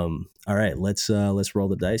 All right, let's roll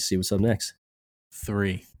the dice, see what's up next.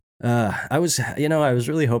 3. I was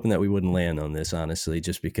really hoping that we wouldn't land on this, honestly,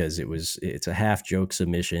 just because it's a half joke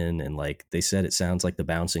submission, and like they said, it sounds like the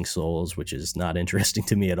Bouncing Souls, which is not interesting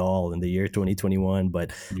to me at all in the year 2021.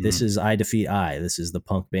 But this is I Defeat I. This is the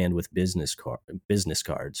punk band with business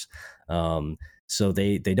cards. So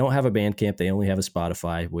they don't have a Bandcamp. They only have a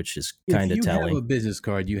Spotify, which is kind of telling. If you have a business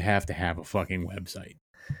card, you have to have a fucking website.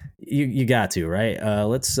 You got to, right?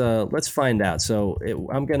 Let's find out. So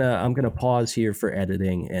I'm gonna pause here for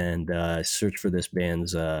editing and search for this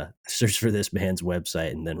band's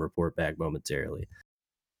website and then report back momentarily.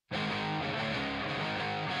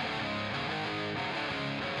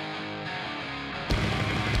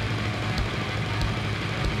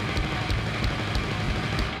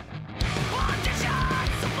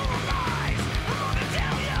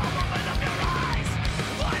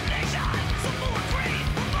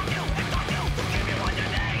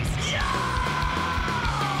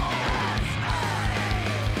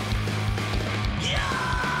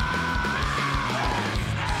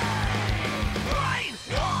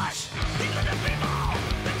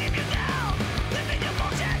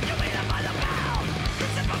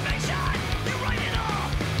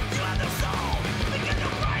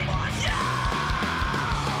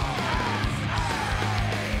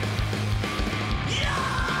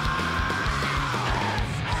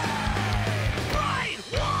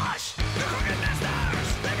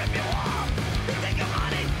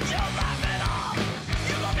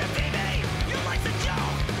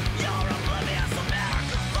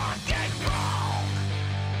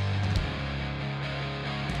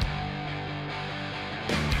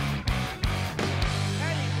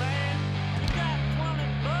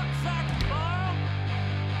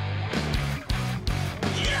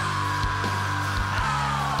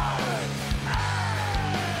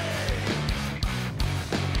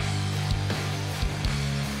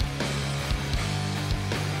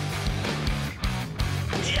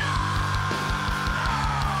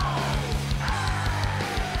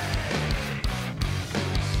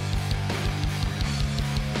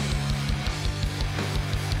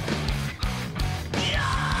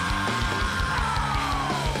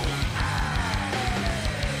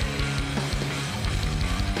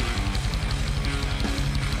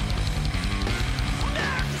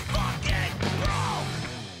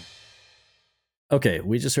 Okay,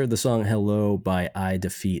 we just heard the song Hello by I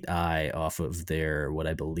Defeat I off of their, what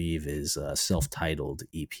I believe is self-titled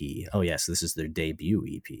EP. Oh, yes, this is their debut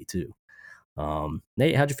EP, too.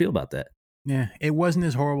 Nate, how'd you feel about that? Yeah, it wasn't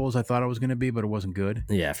as horrible as I thought it was going to be, but it wasn't good.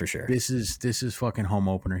 Yeah, for sure. This is fucking home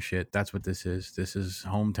opener shit. That's what this is. This is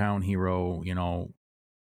hometown hero,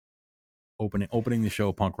 opening the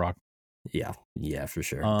show punk rock. Yeah, for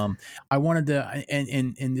sure. I wanted to,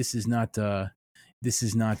 and this is not a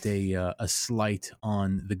slight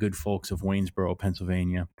on the good folks of Waynesboro,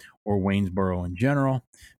 Pennsylvania, or Waynesboro in general,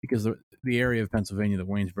 because the area of Pennsylvania that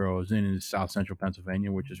Waynesboro is in is South Central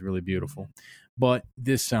Pennsylvania, which is really beautiful. But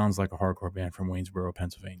this sounds like a hardcore band from Waynesboro,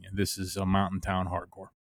 Pennsylvania. This is a mountain town hardcore.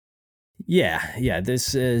 Yeah.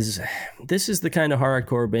 This is the kind of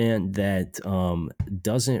hardcore band that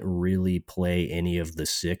doesn't really play any of the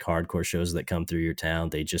sick hardcore shows that come through your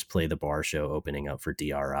town. They just play the bar show opening up for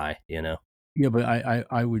DRI, Yeah, but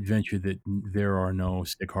I would venture that there are no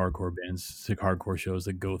sick hardcore shows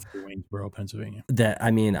that go through Waynesboro, Pennsylvania. That,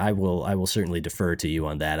 I mean, I will certainly defer to you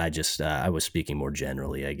on that. I just I was speaking more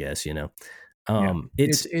generally, I guess,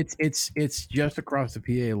 It's just across the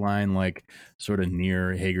PA line, like sort of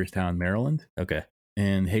near Hagerstown, Maryland. Okay.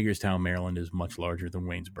 And Hagerstown, Maryland is much larger than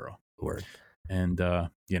Waynesboro. Word. And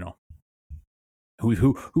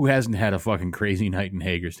who hasn't had a fucking crazy night in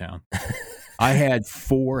Hagerstown? I had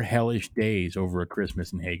 4 hellish days over a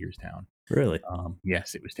Christmas in Hagerstown. Really?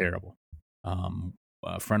 Yes, it was terrible.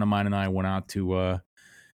 A friend of mine and I went out to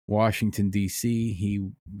Washington, D.C. He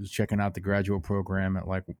was checking out the graduate program at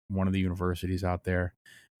like one of the universities out there.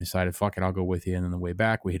 Decided, fuck it, I'll go with you. And on the way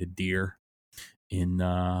back, we hit a deer in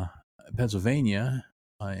Pennsylvania,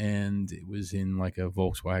 and it was in like a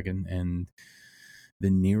Volkswagen. And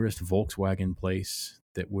the nearest Volkswagen place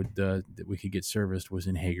that we could get serviced was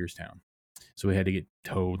in Hagerstown. So we had to get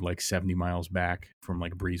towed like 70 miles back from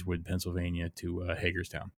like Breezewood, Pennsylvania to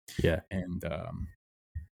Hagerstown. Yeah. And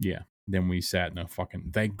then we sat in a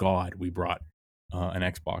fucking, thank God we brought an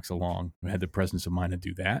Xbox along. We had the presence of mind to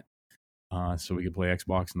do that. so we could play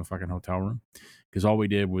Xbox in the fucking hotel room. Because all we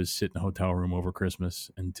did was sit in the hotel room over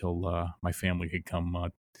Christmas until my family could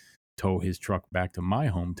come tow his truck back to my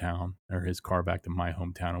hometown, or his car back to my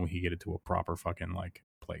hometown, and we could get it to a proper fucking like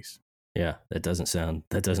place. Yeah, that doesn't sound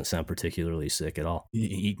particularly sick at all.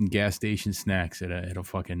 Eating gas station snacks at a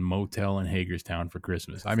fucking motel in Hagerstown for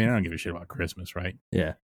Christmas. I mean, I don't give a shit about Christmas, right?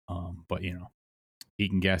 Yeah. But you know,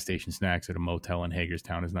 eating gas station snacks at a motel in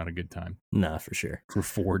Hagerstown is not a good time. Nah, for sure. For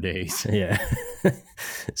 4 days. Yeah.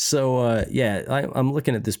 So, I'm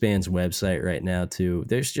looking at this band's website right now too.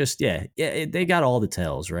 There's just, they got all the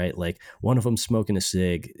tells, right? Like one of them smoking a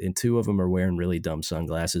cig and two of them are wearing really dumb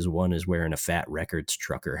sunglasses. One is wearing a Fat Records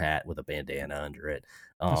trucker hat with a bandana under it.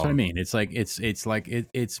 That's what I mean. It's like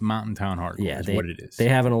it's Mountain Town hardcore. Yeah, is what it is. They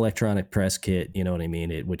have an electronic press kit, you know what I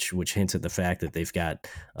mean? Which hints at the fact that they've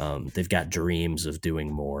got dreams of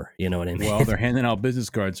doing more. You know what I mean? Well, they're handing out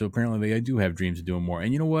business cards, so apparently they do have dreams of doing more.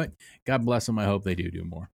 And you know what? God bless them. I hope they do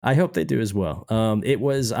more. I hope they do as well. I'm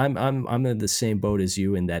in the same boat as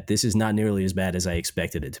you in that this is not nearly as bad as I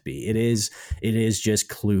expected it to be. It is just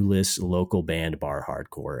clueless local band bar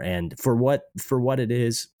hardcore, and for what it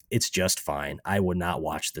is, it's just fine. I would not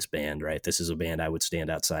watch this band, right? This is a band I would stand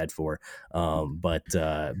outside for. But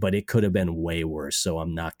it could have been way worse. So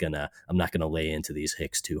I'm not gonna lay into these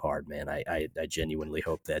hicks too hard, man. I genuinely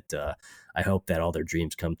hope that all their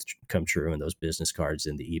dreams come true, and those business cards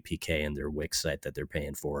and the EPK and their Wix site that they're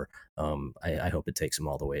paying for. I hope it takes them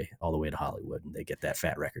all the way to Hollywood and they get that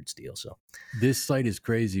Fat Records deal. So this site is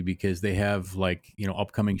crazy because they have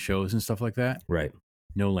upcoming shows and stuff like that. Right.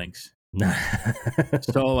 No links.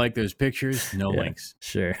 So there's pictures, no links.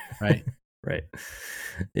 Sure. Right. Right.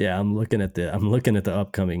 Yeah, I'm looking at the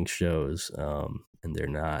upcoming shows, and they're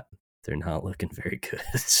not looking very good.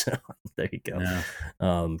 So there you go.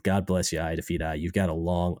 No. God bless you, Eye Defeat Eye. You've got a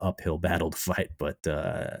long uphill battle to fight, but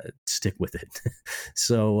stick with it.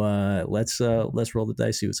 So let's roll the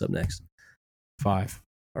dice. See what's up next. 5.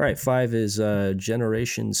 All right, 5 is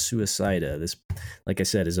Generation Suicida. This, like I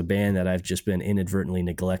said, is a band that I've just been inadvertently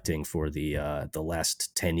neglecting for the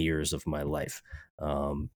last 10 years of my life.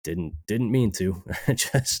 Didn't mean to.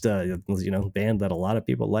 Just band that a lot of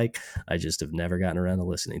people like. I just have never gotten around to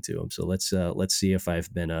listening to them. So let's see if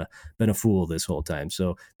I've been a fool this whole time.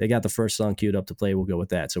 So they got the first song queued up to play. We'll go with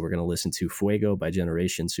that. So we're gonna listen to Fuego by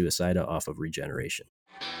Generation Suicida off of Regeneration.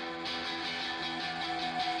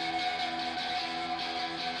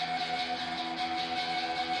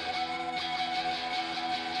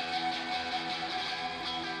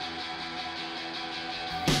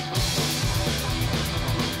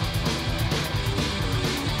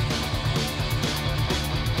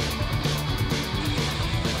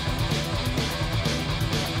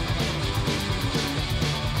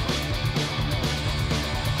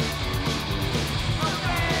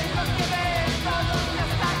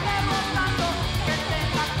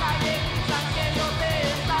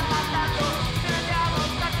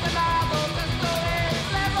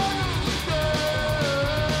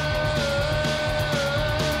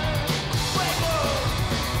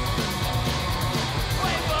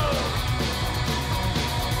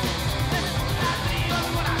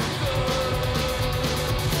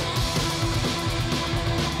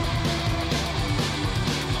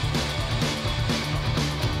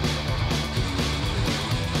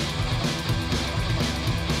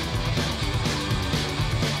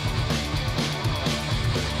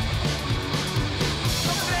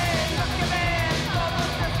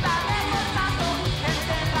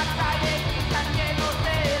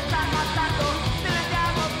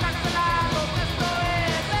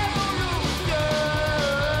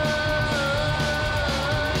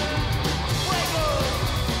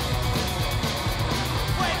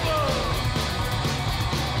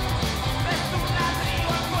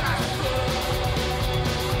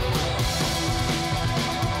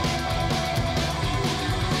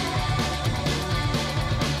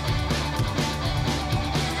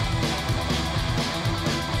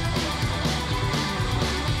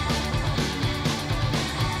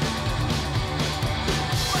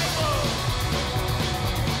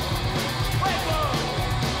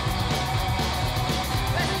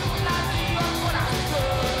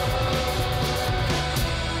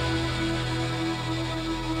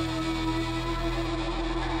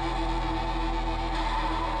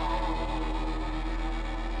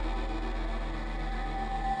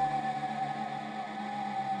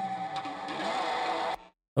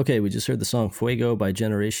 Okay, we just heard the song Fuego by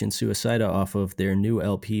Generation Suicida off of their new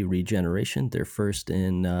LP Regeneration, their first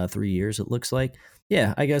in 3 years, it looks like.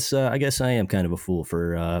 Yeah, I guess I am kind of a fool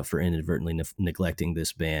for inadvertently neglecting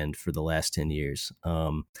this band for the last 10 years.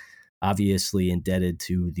 obviously indebted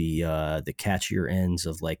to the catchier ends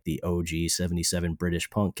of like the OG 77 British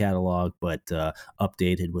punk catalog, but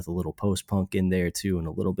updated with a little post punk in there too, and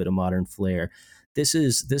a little bit of modern flair. This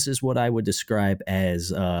is what I would describe as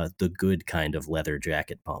the good kind of leather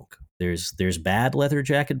jacket punk. There's bad leather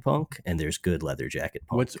jacket punk and there's good leather jacket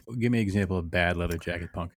punk. Give me an example of bad leather jacket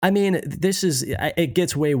punk? I mean, it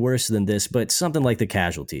gets way worse than this, but something like the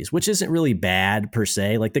Casualties, which isn't really bad per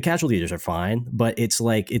se. Like the Casualties are fine, but it's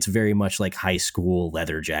very much like high school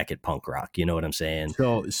leather jacket punk rock. You know what I'm saying?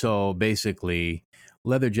 So basically,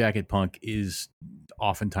 leather jacket punk is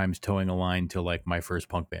oftentimes towing a line to like My First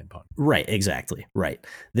Punk Band punk. Right, exactly. Right.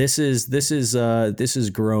 This is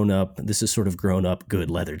grown up. This is sort of grown up good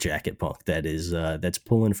leather jacket punk that's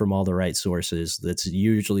pulling from all the right sources. That's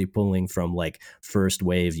usually pulling from like first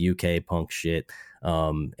wave UK punk shit.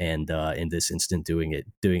 And in this instance doing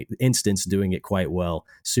it quite well.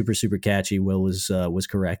 Super catchy. Will was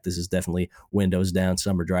correct. This is definitely windows down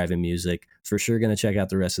summer driving music. For sure gonna check out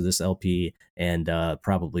the rest of this LP and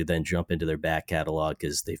probably then jump into their back catalog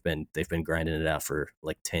because they've been grinding it out for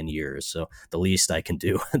like 10 years. So the least I can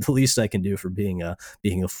do for being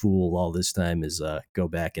a fool all this time is go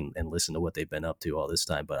back and listen to what they've been up to all this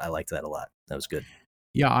time. But I liked that a lot. That was good.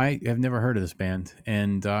 Yeah, I have never heard of this band,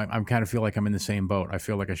 and I kind of feel like I'm in the same boat. I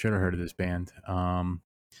feel like I should have heard of this band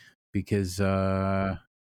because,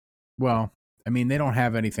 well, I mean, they don't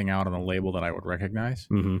have anything out on a label that I would recognize.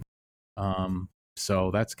 Mm-hmm.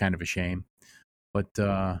 So that's kind of a shame. But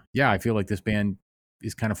yeah, I feel like this band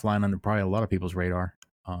is kind of flying under probably a lot of people's radar.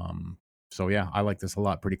 So yeah, I like this a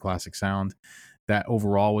lot. Pretty classic sound. That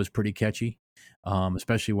overall was pretty catchy,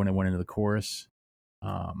 especially when it went into the chorus.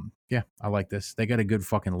 Yeah, I like this. They got a good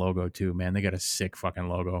fucking logo too, man. They got a sick fucking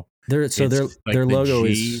logo. Their logo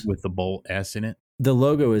G is with the bolt S in it. The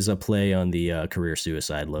logo is a play on the Career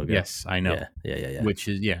Suicide logo. Yes, I know. Yeah. Which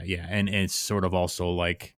is yeah, and it's sort of also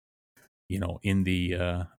like, you know, in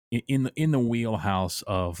the wheelhouse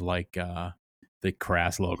of like the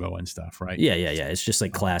Crass logo and stuff, right? Yeah. It's just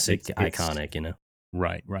like classic, iconic, you know.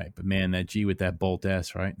 Right. But man, that G with that bolt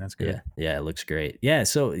S, right? That's good. Yeah, it looks great. Yeah,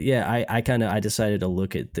 so yeah, I decided to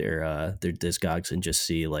look at their Discogs and just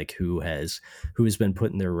see like who has been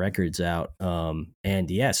putting their records out. And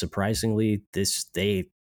yeah, surprisingly, they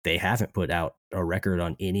haven't put out a record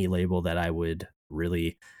on any label that I would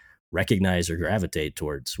really recognize or gravitate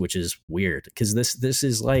towards, which is weird because this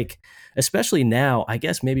is like, especially now, I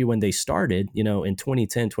guess maybe when they started, you know, in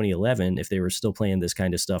 2010 2011, if they were still playing this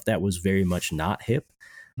kind of stuff, that was very much not hip.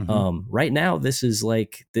 Mm-hmm. Right now this is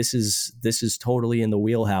totally in the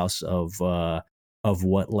wheelhouse of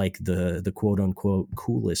what like the quote unquote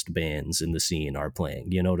coolest bands in the scene are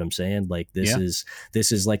playing. You know what I'm saying? Like this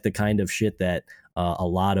is like the kind of shit that a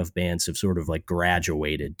lot of bands have sort of like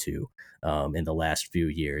graduated to in the last few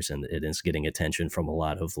years, and it is getting attention from a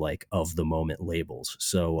lot of like of the moment labels.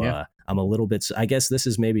 So I'm a little bit, I guess this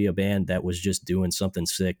is maybe a band that was just doing something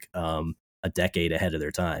sick a decade ahead of their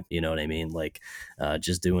time. You know what I mean? Like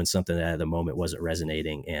just doing something that at the moment wasn't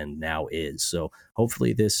resonating and now is. So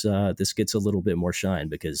hopefully this gets a little bit more shine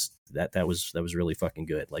because that was really fucking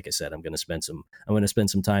good. Like I said, I'm going to spend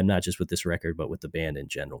some time not just with this record but with the band in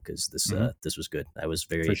general because this was good. I was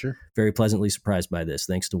very pleasantly surprised by this.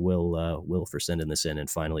 Thanks to Will for sending this in and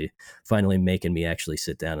finally making me actually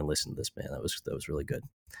sit down and listen to this band. That was really good.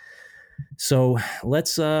 So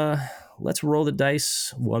let's roll the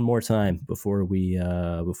dice one more time before we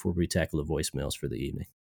tackle the voicemails for the evening.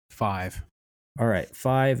 5. All right,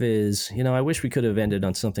 5 is, you know, I wish we could have ended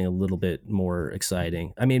on something a little bit more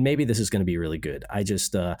exciting. I mean, maybe this is going to be really good. I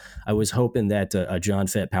just, I was hoping that a John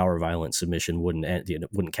Fett Power Violence submission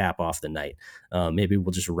wouldn't cap off the night. Maybe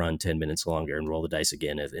we'll just run 10 minutes longer and roll the dice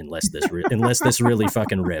again, unless this really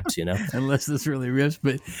fucking rips, you know? Unless this really rips.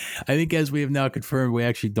 But I think as we have now confirmed, we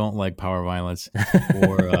actually don't like Power Violence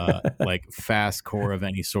or like fast core of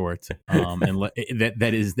any sort. And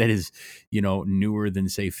that is, you know, newer than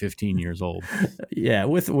say 15 years old. Yeah,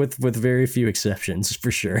 with very few exceptions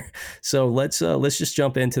for sure. So let's just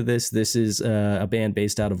jump into this. This is a band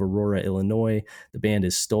based out of Aurora, Illinois. The band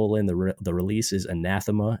is Stolen. The release is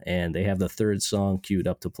Anathema, and they have the third song queued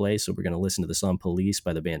up to play. So we're going to listen to the song Police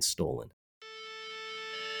by the band Stolen.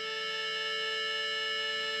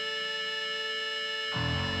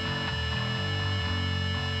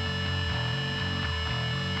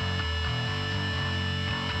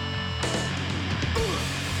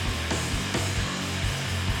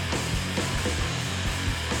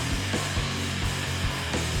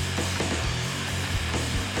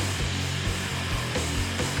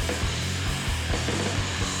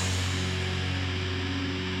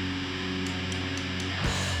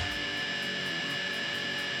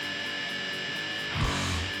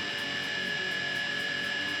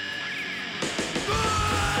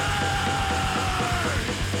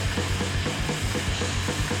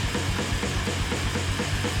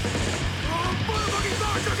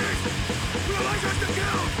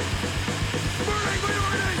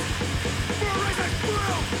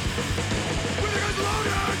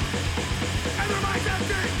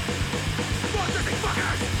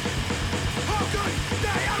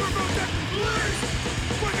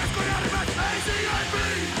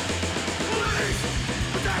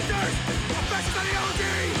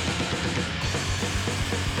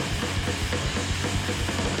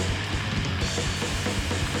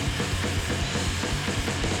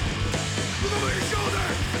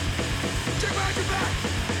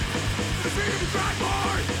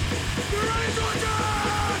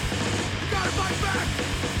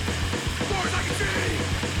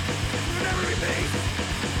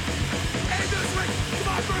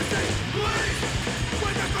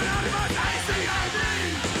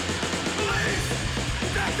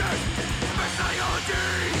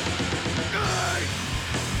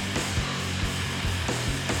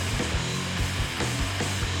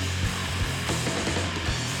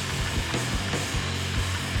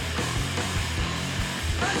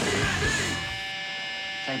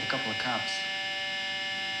 Tagged a couple of cops.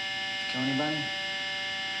 Kill anybody? A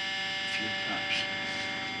few cops.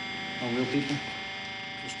 No real people?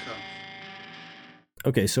 Just cops.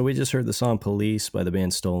 Okay, so we just heard the song Police by the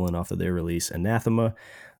band Stolen off of their release Anathema.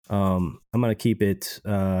 I'm going to keep it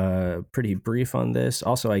pretty brief on this.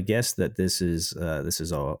 Also, I guess that this is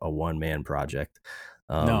a one-man project.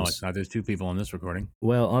 No, it's not. There's two people on this recording.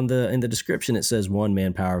 Well, in the description, it says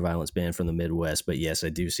one-man power violence band from the Midwest. But yes, I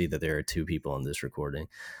do see that there are two people on this recording.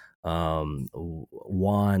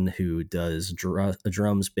 Juan, who does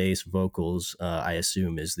drums, bass, vocals, I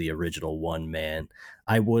assume is the original one man.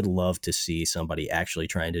 I would love to see somebody actually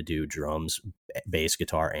trying to do drums, bass,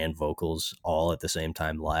 guitar, and vocals all at the same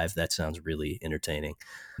time live. That sounds really entertaining.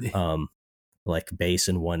 Like bass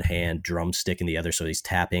in one hand, drumstick in the other, so he's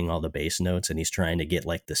tapping all the bass notes and he's trying to get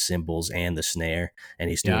like the cymbals and the snare,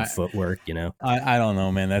 and he's doing footwork, you know. I don't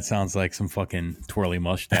know, man. That sounds like some fucking twirly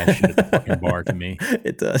mustache shit at the fucking bar to me.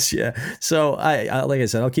 It does, yeah. So I like I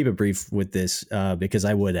said, I'll keep it brief with this because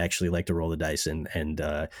I would actually like to roll the dice and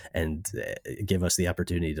give us the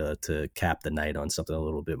opportunity to cap the night on something a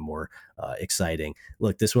little bit more exciting.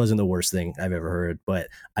 Look, this wasn't the worst thing I've ever heard, but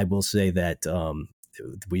I will say that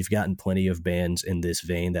we've gotten plenty of bands in this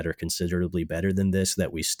vein that are considerably better than this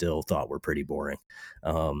that we still thought were pretty boring.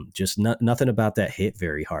 Just nothing about that hit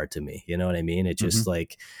very hard to me. You know what I mean? It just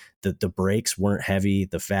like the breaks weren't heavy.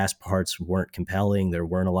 The fast parts weren't compelling. There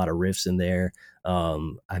weren't a lot of riffs in there.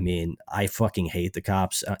 I mean, I fucking hate the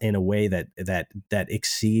Cops in a way that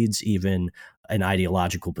exceeds even an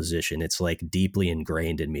ideological position. It's like deeply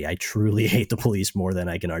ingrained in me. I truly hate the Police more than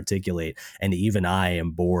I can articulate. And even I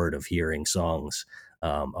am bored of hearing songs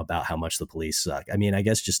about how much the Police suck. I mean, I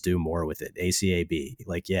guess just do more with it. ACAB,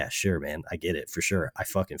 like, yeah, sure, man, I get it for sure. I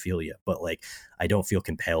fucking feel you, but like, I don't feel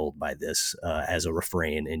compelled by this as a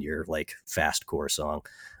refrain in your like fastcore song.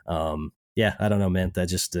 Yeah, I don't know, man. That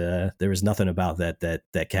just there was nothing about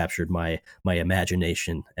that captured my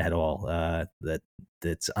imagination at all.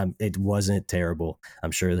 It wasn't terrible. I'm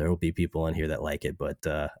sure there will be people on here that like it, but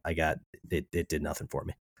it did nothing for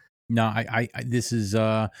me. No, I this is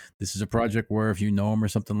a project where if you know them or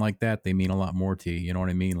something like that, they mean a lot more to you. You know what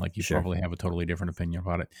I mean? Like you probably have a totally different opinion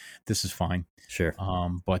about it. This is fine. Sure.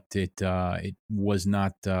 But it was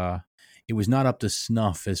not up to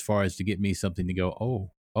snuff as far as to get me something to go,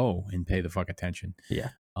 oh, and pay the fuck attention.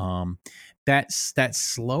 Yeah. That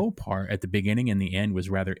slow part at the beginning and the end was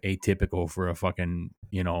rather atypical for a fucking,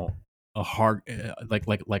 a hard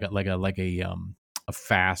a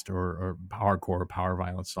fast or hardcore power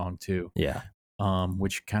violence song too. Yeah.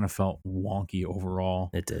 Which kind of felt wonky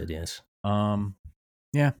overall. It did, yes. Yeah,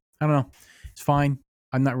 I don't know. It's fine.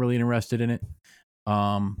 I'm not really interested in it.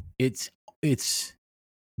 It's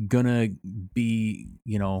gonna be,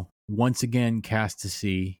 once again cast to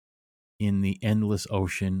sea in the endless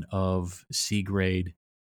ocean of C grade,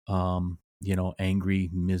 angry,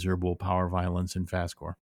 miserable power violence and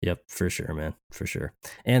fastcore. Yep, for sure, man, for sure.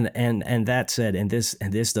 And that said, and this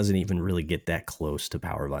doesn't even really get that close to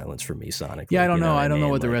power violence for me sonically. Yeah, I don't know. I don't know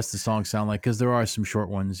what the rest of the songs sound like because there are some short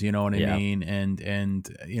ones, you know what I mean? And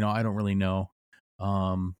I don't really know.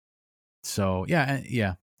 So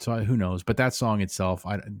yeah. So who knows? But that song itself,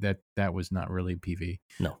 that was not really PV.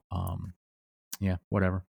 No. Yeah,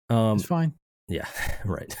 whatever. It's fine. Yeah,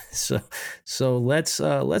 right. So let's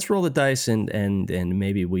roll the dice and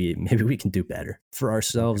maybe we can do better for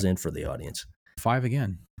ourselves and for the audience. 5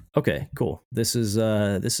 again. Okay, cool. This is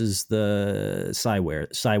the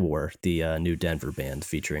Cywar, the new Denver band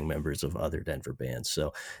featuring members of other Denver bands.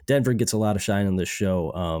 So Denver gets a lot of shine on this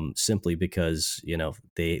show, simply because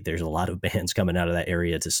there's a lot of bands coming out of that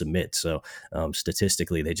area to submit. So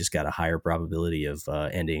statistically, they just got a higher probability of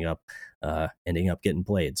ending up getting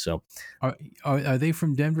played. So Are they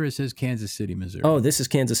from Denver? It says Kansas City, Missouri. oh, this is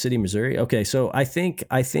Kansas City, Missouri. Okay, so I think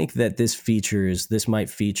that this might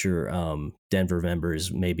feature Denver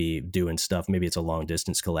members maybe doing stuff. Maybe it's a long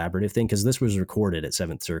distance collaborative thing, because this was recorded at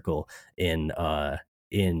Seventh Circle in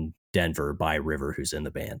Denver by River, who's in the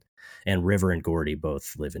band, and River and Gordy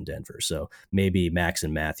both live in Denver. So maybe Max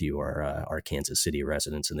and Matthew are Kansas City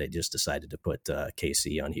residents, and they just decided to put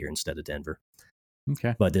KC on here instead of Denver.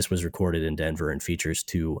 Okay. But this was recorded in Denver and features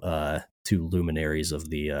two luminaries of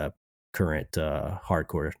the current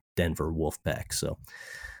hardcore Denver Wolfpack. So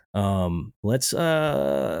let's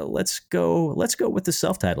go with the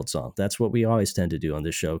self-titled song. That's what we always tend to do on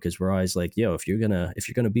this show, because we're always like, yo, if you're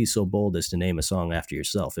gonna be so bold as to name a song after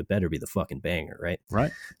yourself, it better be the fucking banger, right?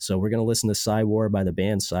 Right. So we're gonna listen to Cywar by the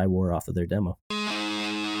band Cywar off of their demo.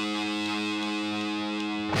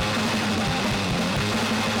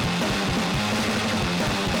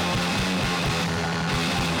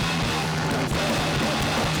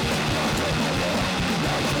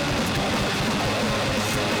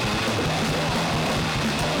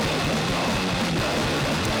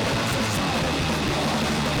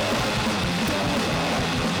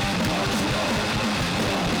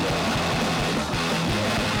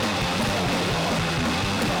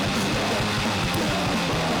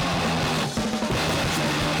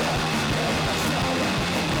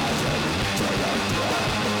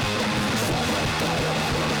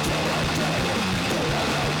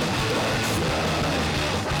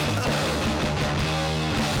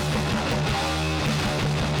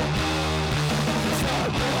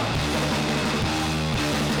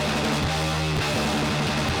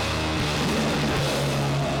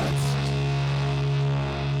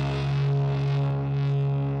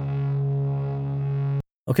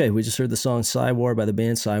 Okay, we just heard the song Cywar by the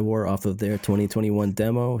band Cywar off of their 2021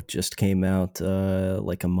 demo. Just came out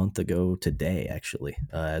like a month ago today, actually,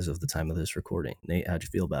 as of the time of this recording. Nate, how'd you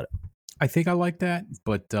feel about it? I think I like that,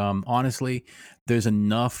 but honestly, there's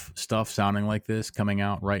enough stuff sounding like this coming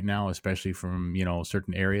out right now, especially from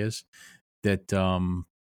certain areas, that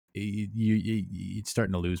it's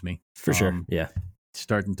starting to lose me. For sure, yeah.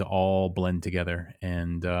 Starting to all blend together,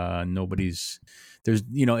 and it's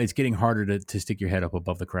getting harder to stick your head up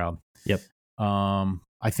above the crowd. Yep.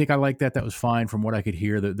 I think I like that. That was fine from what I could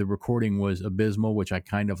hear. The recording was abysmal, which I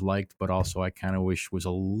kind of liked, but also I kind of wish was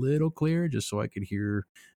a little clearer, just so I could hear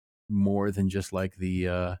more than just like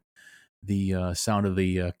the sound of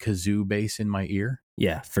the kazoo bass in my ear.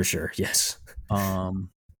 Yeah, for sure. Yes.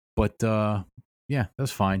 But yeah,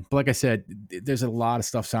 that's fine. But like I said, there's a lot of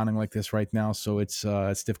stuff sounding like this right now, so it's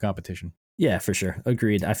stiff competition. Yeah, for sure.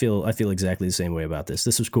 Agreed. I feel exactly the same way about this.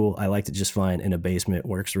 This was cool. I liked it just fine. In a basement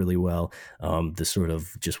works really well. The sort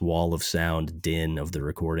of just wall of sound din of the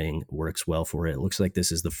recording works well for it. It looks like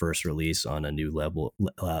this is the first release on a new label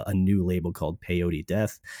called Peyote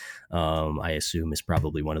Death. I assume is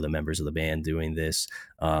probably one of the members of the band doing this.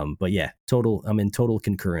 But yeah, I'm in total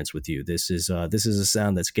concurrence with you. This is a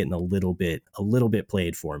sound that's getting a little bit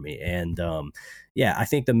played for me. And yeah, I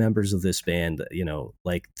think the members of this band,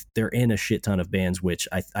 like they're in a shit ton of bands, which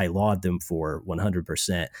I laud them for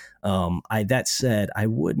 100%. That said, I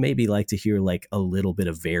would maybe like to hear like a little bit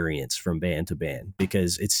of variance from band to band,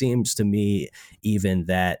 because it seems to me even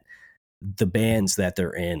that the bands that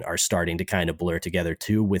they're in are starting to kind of blur together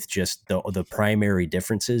too, with just the primary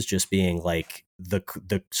differences just being like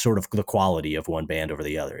the sort of the quality of one band over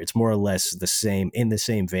the other. It's more or less the same, in the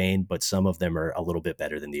same vein, but some of them are a little bit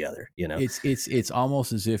better than the other, It's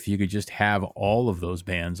almost as if you could just have all of those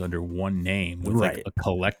bands under one name, with Right. like a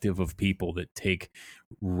collective of people that take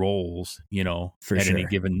roles, For at sure. any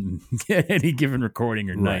given recording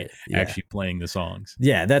or Right, night, yeah. actually playing the songs.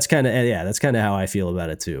 Yeah, that's kind of how I feel about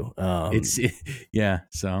it too.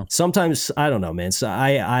 So Sometimes I don't know, man. So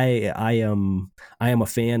I am a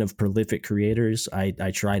fan of prolific creators.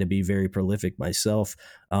 I try to be very prolific myself,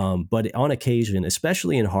 but on occasion,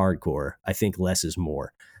 especially in hardcore, I think less is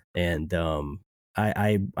more. And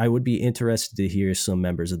I would be interested to hear some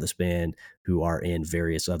members of this band who are in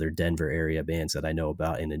various other Denver area bands that I know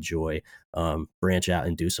about and enjoy, branch out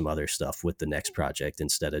and do some other stuff with the next project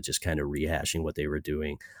instead of just kind of rehashing what they were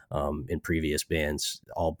doing in previous bands,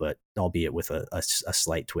 albeit with a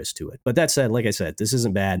slight twist to it. But that said, like I said, this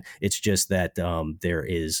isn't bad. It's just that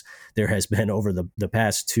there has been over the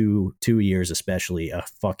past two years, especially, a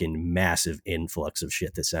fucking massive influx of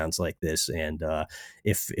shit that sounds like this. And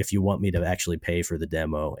if you want me to actually pay for the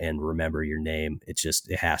demo and remember your name, it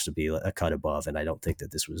has to be a cut above. And I don't think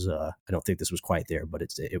that this was quite there, but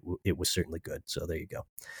it was certainly good. So there you go.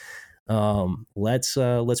 Let's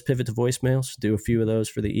pivot to voicemails, do a few of those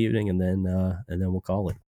for the evening, and then we'll call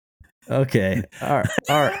it. Okay. All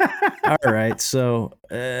right. So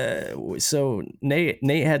Nate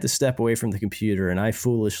had to step away from the computer, and I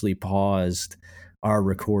foolishly paused our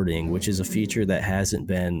recording, which is a feature that hasn't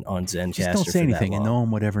been on Zencastr. Just don't say anything, and no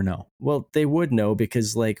one would ever know. Well, they would know,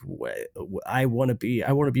 because like I want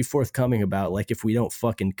to be forthcoming about, like, if we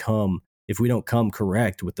don't come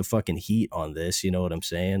correct with the fucking heat on this, you know what I'm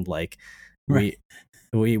saying? Like, right.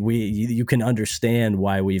 You can understand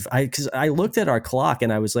why because I looked at our clock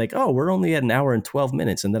and I was like, oh, we're only at 1 hour and 12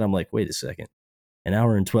 minutes. And then I'm like, wait a second. 1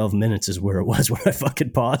 hour and 12 minutes is where it was when I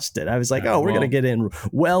fucking paused it. I was like, we're going to get in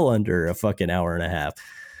well under a fucking hour and a half.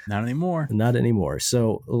 Not anymore.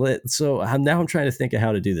 So now I'm trying to think of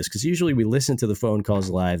how to do this, because usually we listen to the phone calls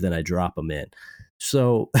live, then I drop them in.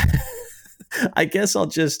 So I guess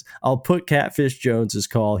I'll put Catfish Jones's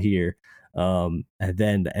call here, and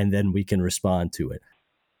then we can respond to it.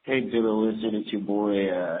 Hey, Demo Listen, it's your boy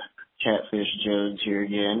Catfish Jones here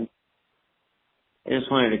again. I just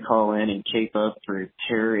wanted to call in and cape up for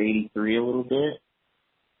Terror 83 a little bit.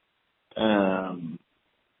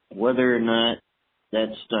 Whether or not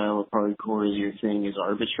that style of hardcore is your thing is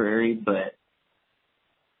arbitrary, but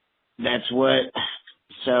that's what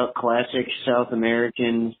classic South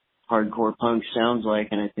American hardcore punk sounds like,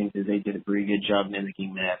 and I think that they did a pretty good job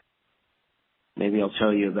mimicking that. Maybe I'll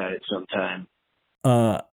tell you about it sometime.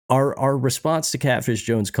 Our response to Catfish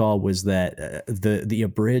Jones' call was that the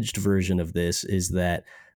abridged version of this is that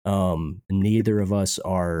neither of us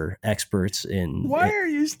are experts in. Why are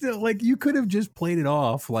you still, like, you could have just played it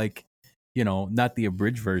off, like, you know, not the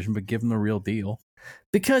abridged version, but give them the real deal.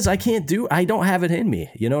 Because I don't have it in me.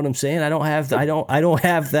 You know what I'm saying? I don't have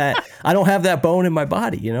that bone in my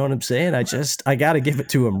body. You know what I'm saying? I got to give it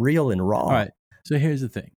to him real and raw. All right. So here's the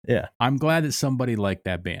thing. Yeah. I'm glad that somebody liked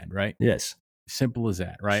that band, right? Yes. Simple as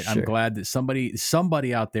that, right? Sure. I'm glad that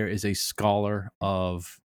somebody out there is a scholar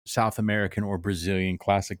of South American or Brazilian,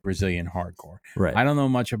 classic Brazilian hardcore. Right. I don't know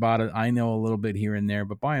much about it. I know a little bit here and there,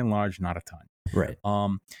 but by and large, not a ton. Right.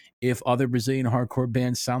 If other Brazilian hardcore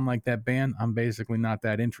bands sound like that band, I'm basically not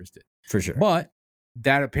that interested. For sure. But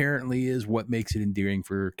that apparently is what makes it endearing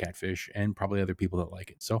for Catfish and probably other people that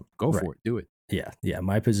like it. So go for it. Do it. Yeah.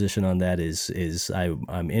 My position on that is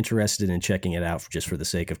I'm interested in checking it out just for the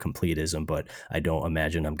sake of completism, but I don't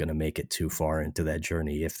imagine I'm going to make it too far into that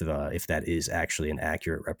journey if that is actually an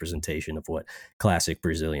accurate representation of what classic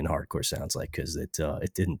Brazilian hardcore sounds like, because it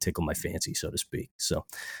didn't tickle my fancy, so to speak. So,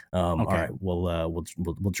 okay. All right,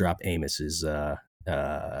 we'll drop Amos's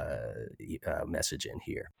message in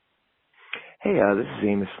here. Hey, this is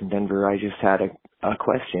Amos from Denver. I just had a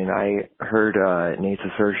question. I heard Nate's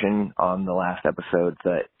assertion on the last episode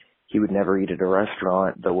that he would never eat at a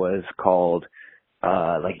restaurant that was called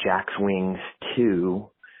like Jack's Wings 2,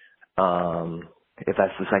 if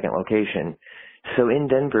that's the second location. So in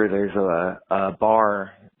Denver, there's a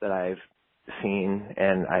bar that I've seen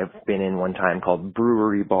and I've been in one time called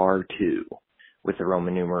Brewery Bar 2 with the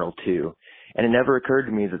Roman numeral 2. And it never occurred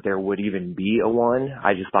to me that there would even be a 1.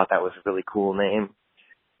 I just thought that was a really cool name.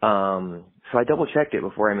 So I double checked it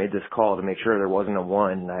before I made this call to make sure there wasn't a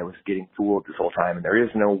 1, and I was getting fooled this whole time, and there is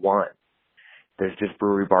no 1. There's just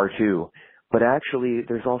Brewery Bar 2. But actually,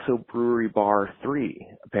 there's also Brewery Bar 3,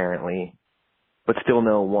 apparently, but still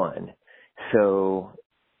no 1. So,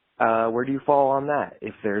 where do you fall on that?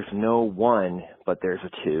 If there's no 1, but there's a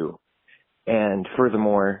 2. And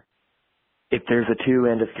furthermore, if there's a 2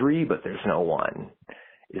 and a 3, but there's no 1,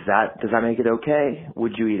 does that make it okay?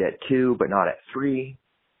 Would you eat at 2, but not at 3?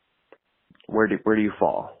 Where do you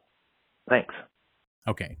fall? Thanks.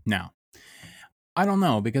 Okay. Now, I don't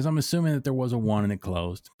know, because I'm assuming that there was a 1 and it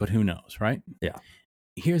closed, but who knows, right? Yeah.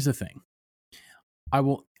 Here's the thing.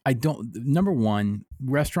 Number one,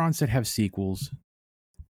 restaurants that have sequels,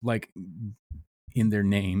 like in their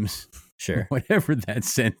names, sure, whatever that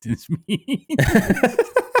sentence means.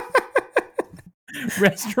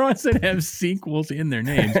 Restaurants that have sequels in their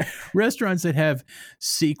names, restaurants that have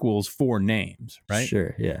sequels for names, right?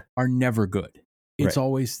 Sure, yeah. Are never good. it's Right.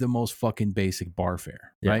 always the most fucking basic bar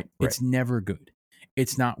fare, Yeah, right? right. It's never good.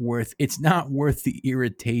 It's not worth the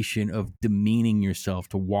irritation of demeaning yourself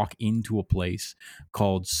to walk into a place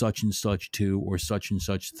called such and such 2 or such and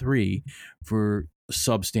such 3 for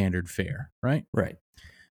substandard fare, right? Right.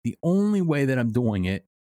 The only way that I'm doing it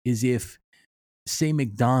is if, say,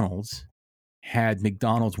 McDonald's had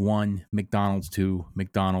McDonald's 1, McDonald's 2,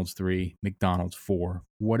 McDonald's 3, McDonald's 4,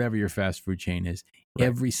 whatever your fast food chain is. Right.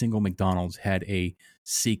 Every single McDonald's had a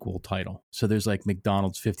sequel title. So there's like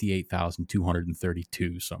McDonald's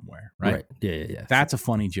 58,232 somewhere, right? Yeah. That's a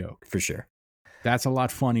funny joke. For sure. That's a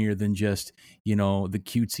lot funnier than just, the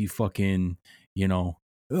cutesy fucking, oh,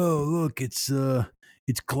 look, it's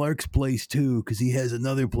Clark's place too, because he has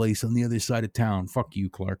another place on the other side of town. Fuck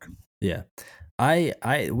you, Clark. Yeah.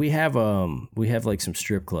 We have like some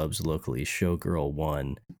strip clubs locally, Showgirl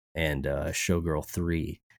 1 and Showgirl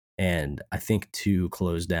 3, and I think 2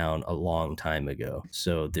 closed down a long time ago.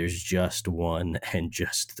 So there's just 1 and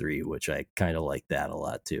just 3, which I kind of like that a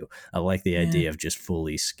lot too. I like the idea of just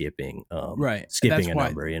fully skipping skipping a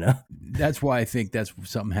number, That's why I think that's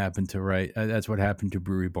something happened to that's what happened to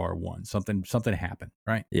Brewery Bar 1. Something happened,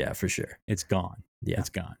 right? Yeah, for sure. It's gone. Yeah. It's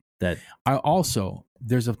gone. That I also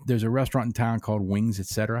there's a restaurant in town called Wings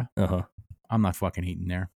Etc. Uh-huh. I'm not fucking eating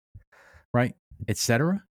there. Right?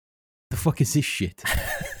 Etc. The fuck is this shit?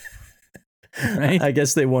 Right? I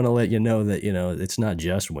guess they want to let you know that, it's not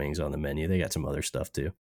just wings on the menu. They got some other stuff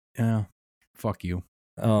too. Yeah. Fuck you.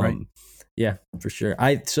 Right. Yeah, for sure.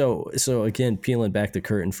 So again, peeling back the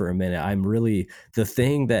curtain for a minute, the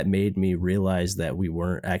thing that made me realize that we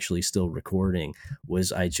weren't actually still recording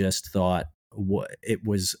was I just thought it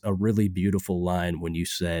was a really beautiful line when you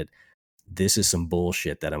said, "This is some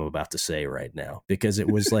bullshit that I'm about to say right now," because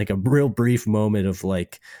it was like a real brief moment of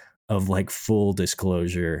full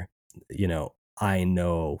disclosure. I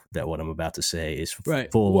know that what I'm about to say is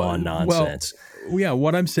full on nonsense. Well, yeah,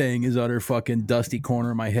 what I'm saying is utter fucking dusty corner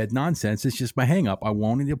of my head nonsense. It's just my hang up. I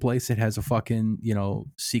won't eat a place that has a fucking,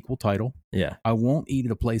 sequel title. Yeah. I won't eat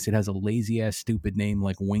at a place that has a lazy ass stupid name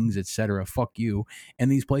like Wings, etc. Fuck you.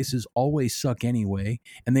 And these places always suck anyway.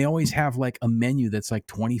 And they always have like a menu that's like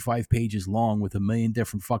 25 pages long with a million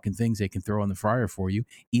different fucking things they can throw in the fryer for you.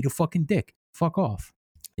 Eat a fucking dick. Fuck off.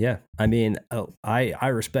 Yeah, I mean, I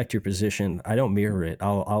respect your position. I don't mirror it.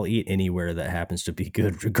 I'll eat anywhere that happens to be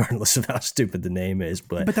good, regardless of how stupid the name is.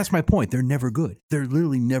 But that's my point. They're never good. They're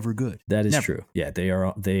literally never good. That is true. Yeah, they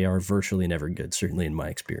are virtually never good. Certainly in my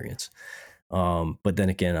experience. But then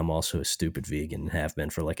again, I'm also a stupid vegan and have been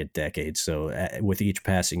for like a decade. So with each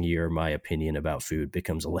passing year, my opinion about food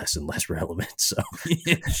becomes less and less relevant. So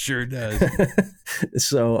it sure does.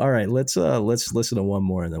 So all right, let's listen to one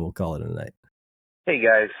more and then we'll call it a night. Hey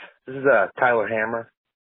guys, this is Tyler Hammer.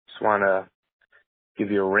 Just want to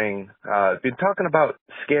give you a ring. Been talking about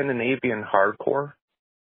Scandinavian hardcore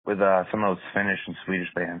with some of those Finnish and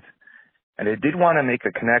Swedish bands, and I did want to make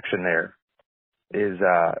a connection there. Is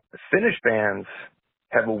Finnish bands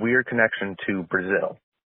have a weird connection to Brazil.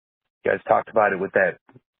 You guys talked about it with that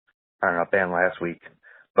band last week,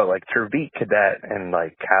 but like Tervit Cadet and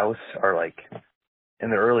like Kaus are like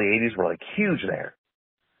in the early '80s were like huge there.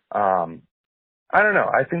 I don't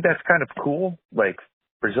know. I think that's kind of cool. Like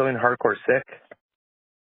Brazilian hardcore sick.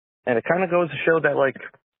 And it kind of goes to show that like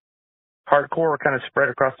hardcore kind of spread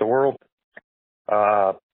across the world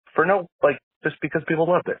just because people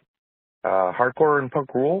loved it. Hardcore and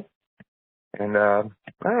punk rule. And I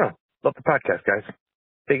don't know. Love the podcast, guys.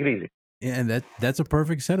 Take it easy. Yeah, and that's a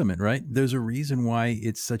perfect sentiment, right? There's a reason why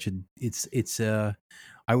it's such a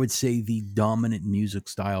I would say the dominant music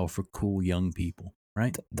style for cool young people.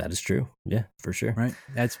 Right. That is true. Yeah, for sure. Right.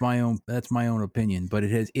 That's my own opinion, but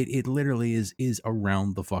it literally is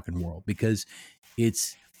around the fucking world because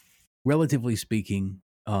it's relatively speaking,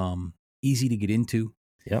 easy to get into.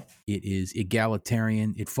 Yep. It is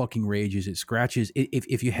egalitarian. It fucking rages. It scratches.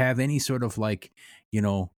 If you have any sort of like,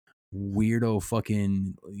 weirdo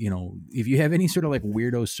fucking, if you have any sort of like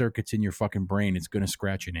weirdo circuits in your fucking brain, it's going to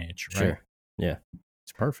scratch an itch. Right. Sure. Yeah.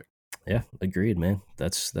 It's perfect. Yeah, agreed, man.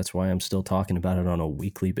 That's why I'm still talking about it on a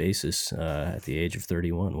weekly basis at the age of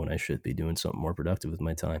 31 when I should be doing something more productive with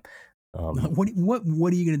my time. What are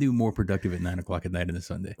you going to do more productive at 9:00 at night on a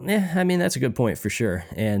Sunday? Yeah, I mean, that's a good point for sure.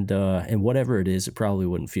 And whatever it is, it probably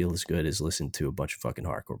wouldn't feel as good as listening to a bunch of fucking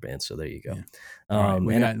hardcore bands. So there you go. Yeah. All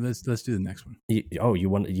right, let's do the next one. You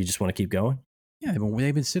just want to keep going? Yeah,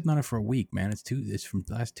 they've been sitting on it for a week, man. It's from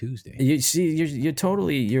last Tuesday. You see, you're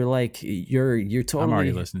totally. I'm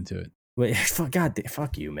already listening to it. Wait,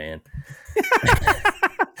 fuck you, man.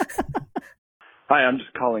 Hi, I'm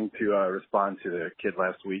just calling to respond to the kid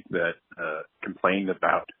last week that complained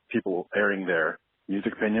about people airing their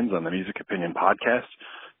music opinions on the Music Opinion podcast,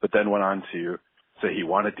 but then went on to say he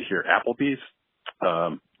wanted to hear Applebee's.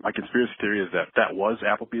 My conspiracy theory is that was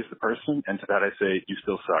Applebee's the person, and to that I say, you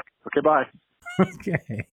still suck. Okay, bye.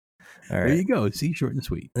 Okay. All right. There you go. See, short and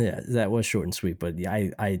sweet. Yeah, that was short and sweet, but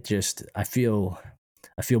I feel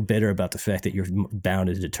bitter about the fact that you're bound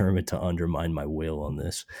and determined to undermine my will on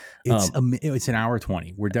this. It's an hour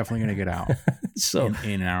 20. We're definitely going to get out so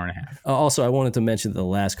in an hour and a half. Also, I wanted to mention the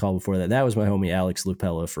last call before that. That was my homie Alex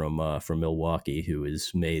Lupella from Milwaukee, who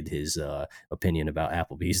has made his opinion about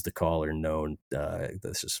Applebee's the caller known.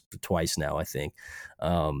 This is twice now, I think.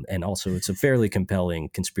 And also, it's a fairly compelling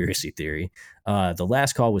conspiracy theory. The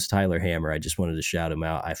last call was Tyler Hammer. I just wanted to shout him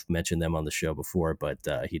out. I've mentioned them on the show before, but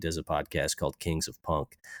he does a podcast called Kings of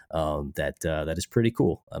Punk. That is pretty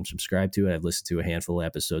cool. I'm subscribed to it. I've listened to a handful of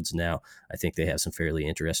episodes now. I think they have some fairly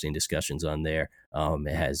interesting discussions on there.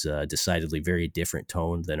 It has a decidedly very different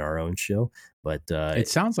tone than our own show, but it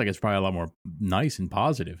sounds like it's probably a lot more nice and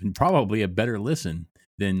positive, and probably a better listen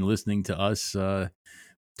than listening to us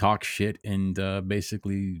talk shit and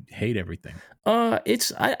basically hate everything. I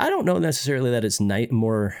don't know necessarily that it's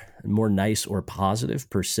more nice or positive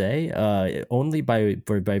per se, only by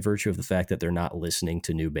virtue of the fact that they're not listening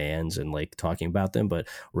to new bands and like talking about them, but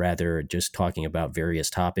rather just talking about various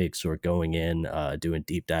topics or going in, doing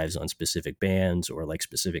deep dives on specific bands or like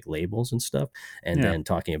specific labels and stuff, and then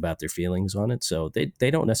talking about their feelings on it. So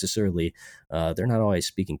they don't necessarily, they're not always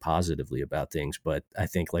speaking positively about things, but I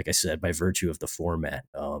think, like I said, by virtue of the format,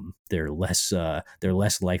 they're less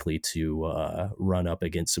likely to run up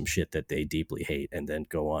against some shit that they deeply hate and then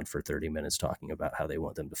go on for 30 minutes talking about how they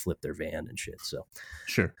want them to flip their van and shit. So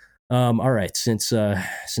sure. All right, since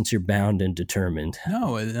you're bound and determined.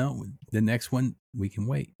 No, the next one we can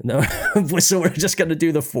wait. No, so we're just gonna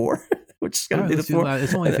do the 4. We're just gonna do the 4.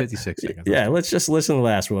 It's only 56 seconds. Yeah, let's just listen to the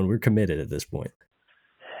last one. We're committed at this point.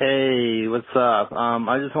 Hey, what's up?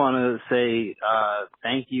 I just want to say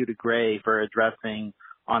thank you to Gray for addressing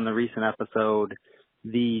on the recent episode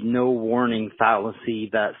the no warning fallacy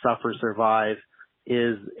that Suffer Survive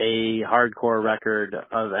is a hardcore record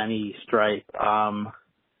of any stripe.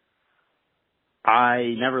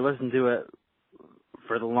 I never listened to it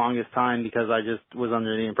for the longest time because I just was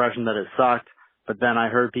under the impression that it sucked. But then I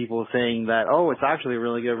heard people saying that, oh, it's actually a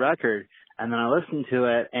really good record. And then I listened to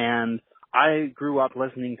it, and I grew up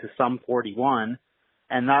listening to Sum 41,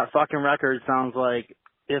 and that fucking record sounds like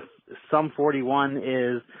if Sum 41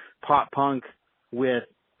 is pop punk with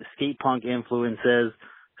skate punk influences,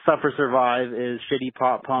 Suffer Survive is shitty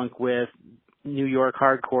pop punk with New York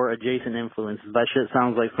hardcore adjacent influences. That shit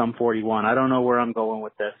sounds like Sum 41. I don't know where I'm going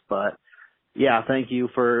with this, but yeah, thank you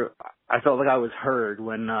I felt like I was heard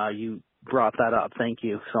when you brought that up. Thank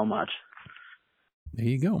you so much. There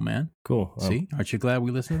you go, man. Cool. See, aren't you glad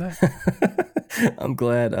we listened to that? I'm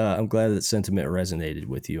glad that sentiment resonated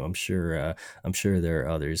with you. I'm sure there are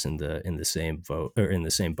others in the same boat or in the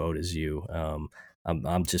same boat as you. I'm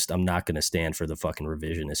not going to stand for the fucking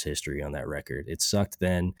revisionist history on that record. It sucked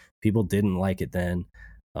then. People didn't like it then.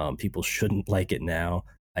 People shouldn't like it now.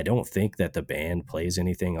 I don't think that the band plays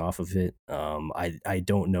anything off of it. I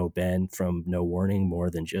don't know Ben from No Warning more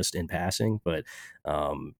than just in passing, but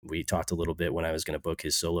we talked a little bit when I was going to book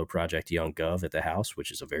his solo project Young Gov at the House,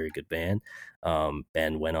 which is a very good band.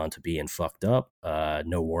 Ben went on to be in Fucked Up.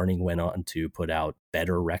 No Warning went on to put out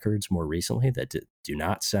better records more recently that do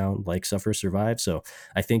not sound like Suffer Survive. So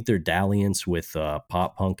I think their dalliance with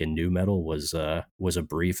pop punk and nu metal was a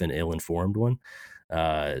brief and ill-informed one.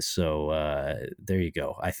 So there you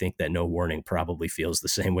go. I think that No Warning probably feels the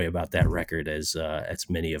same way about that record as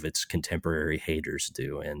many of its contemporary haters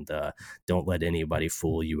do. And don't let anybody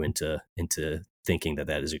fool you into thinking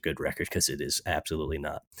that is a good record, because it is absolutely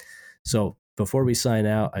not. So before we sign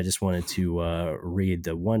out, I just wanted to read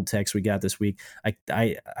the one text we got this week.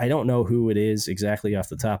 I don't know who it is exactly off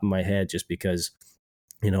the top of my head, just because,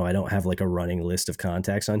 I don't have like a running list of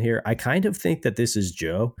contacts on here. I kind of think that this is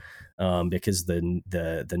Joe, because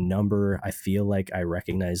the number, I feel like I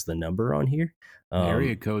recognize the number on here.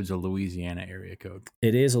 Area code's a Louisiana area code.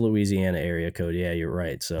 It is a Louisiana area code. Yeah, you're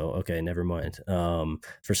right. So, okay, never mind.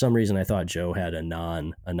 For some reason, I thought Joe had a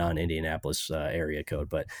non-Indianapolis area code.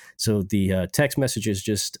 But so the text message is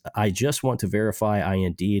just, I just want to verify I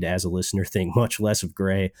indeed, as a listener, think much less of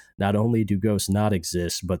Gray. Not only do ghosts not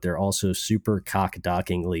exist, but they're also super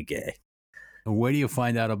cock-dockingly gay. Where do you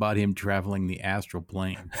find out about him traveling the astral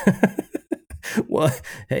plane? Well,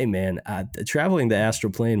 hey, man, traveling the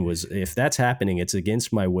astral plane if that's happening, it's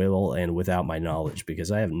against my will and without my knowledge, because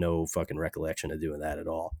I have no fucking recollection of doing that at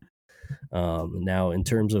all. Now, in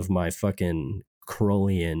terms of my fucking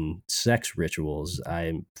Crowleyan sex rituals,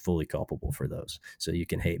 I'm fully culpable for those. So you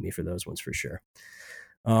can hate me for those ones for sure.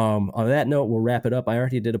 On that note, we'll wrap it up. I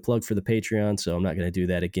already did a plug for the Patreon, so I'm not going to do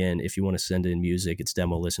that again. If you want to send in music, it's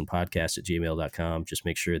demolistenpodcast@gmail.com. Just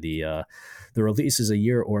make sure the release is a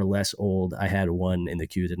year or less old. I had one in the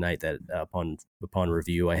queue tonight that upon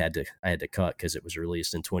review I had to cut because it was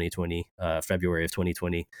released in 2020, February of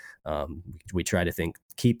 2020. We try to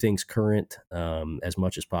keep things current as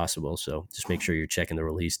much as possible. So just make sure you're checking the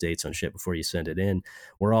release dates on shit before you send it in.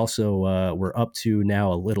 We're also we're up to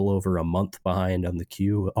now a little over a month behind on the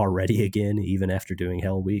queue already again, even after doing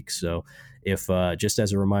Hell Week. So if just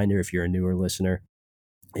as a reminder, if you're a newer listener,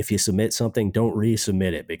 if you submit something, don't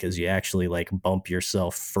resubmit it because you actually like bump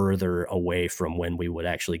yourself further away from when we would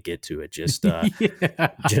actually get to it. Just you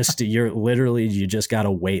just got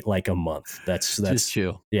to wait like a month. That's just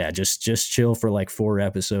chill. Yeah. Just chill for like 4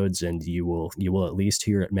 episodes and you will at least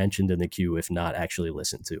hear it mentioned in the queue, if not actually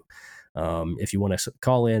listened to. If you want to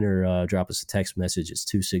call in or drop us a text message, it's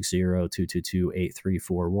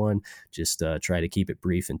 260-222-8341. Just try to keep it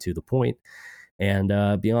brief and to the point. And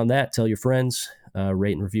beyond that, tell your friends,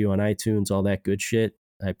 rate and review on iTunes, all that good shit.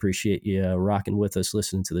 I appreciate you rocking with us,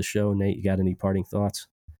 listening to the show. Nate, you got any parting thoughts?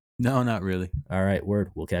 No, not really. All right,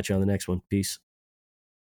 word. We'll catch you on the next one. Peace.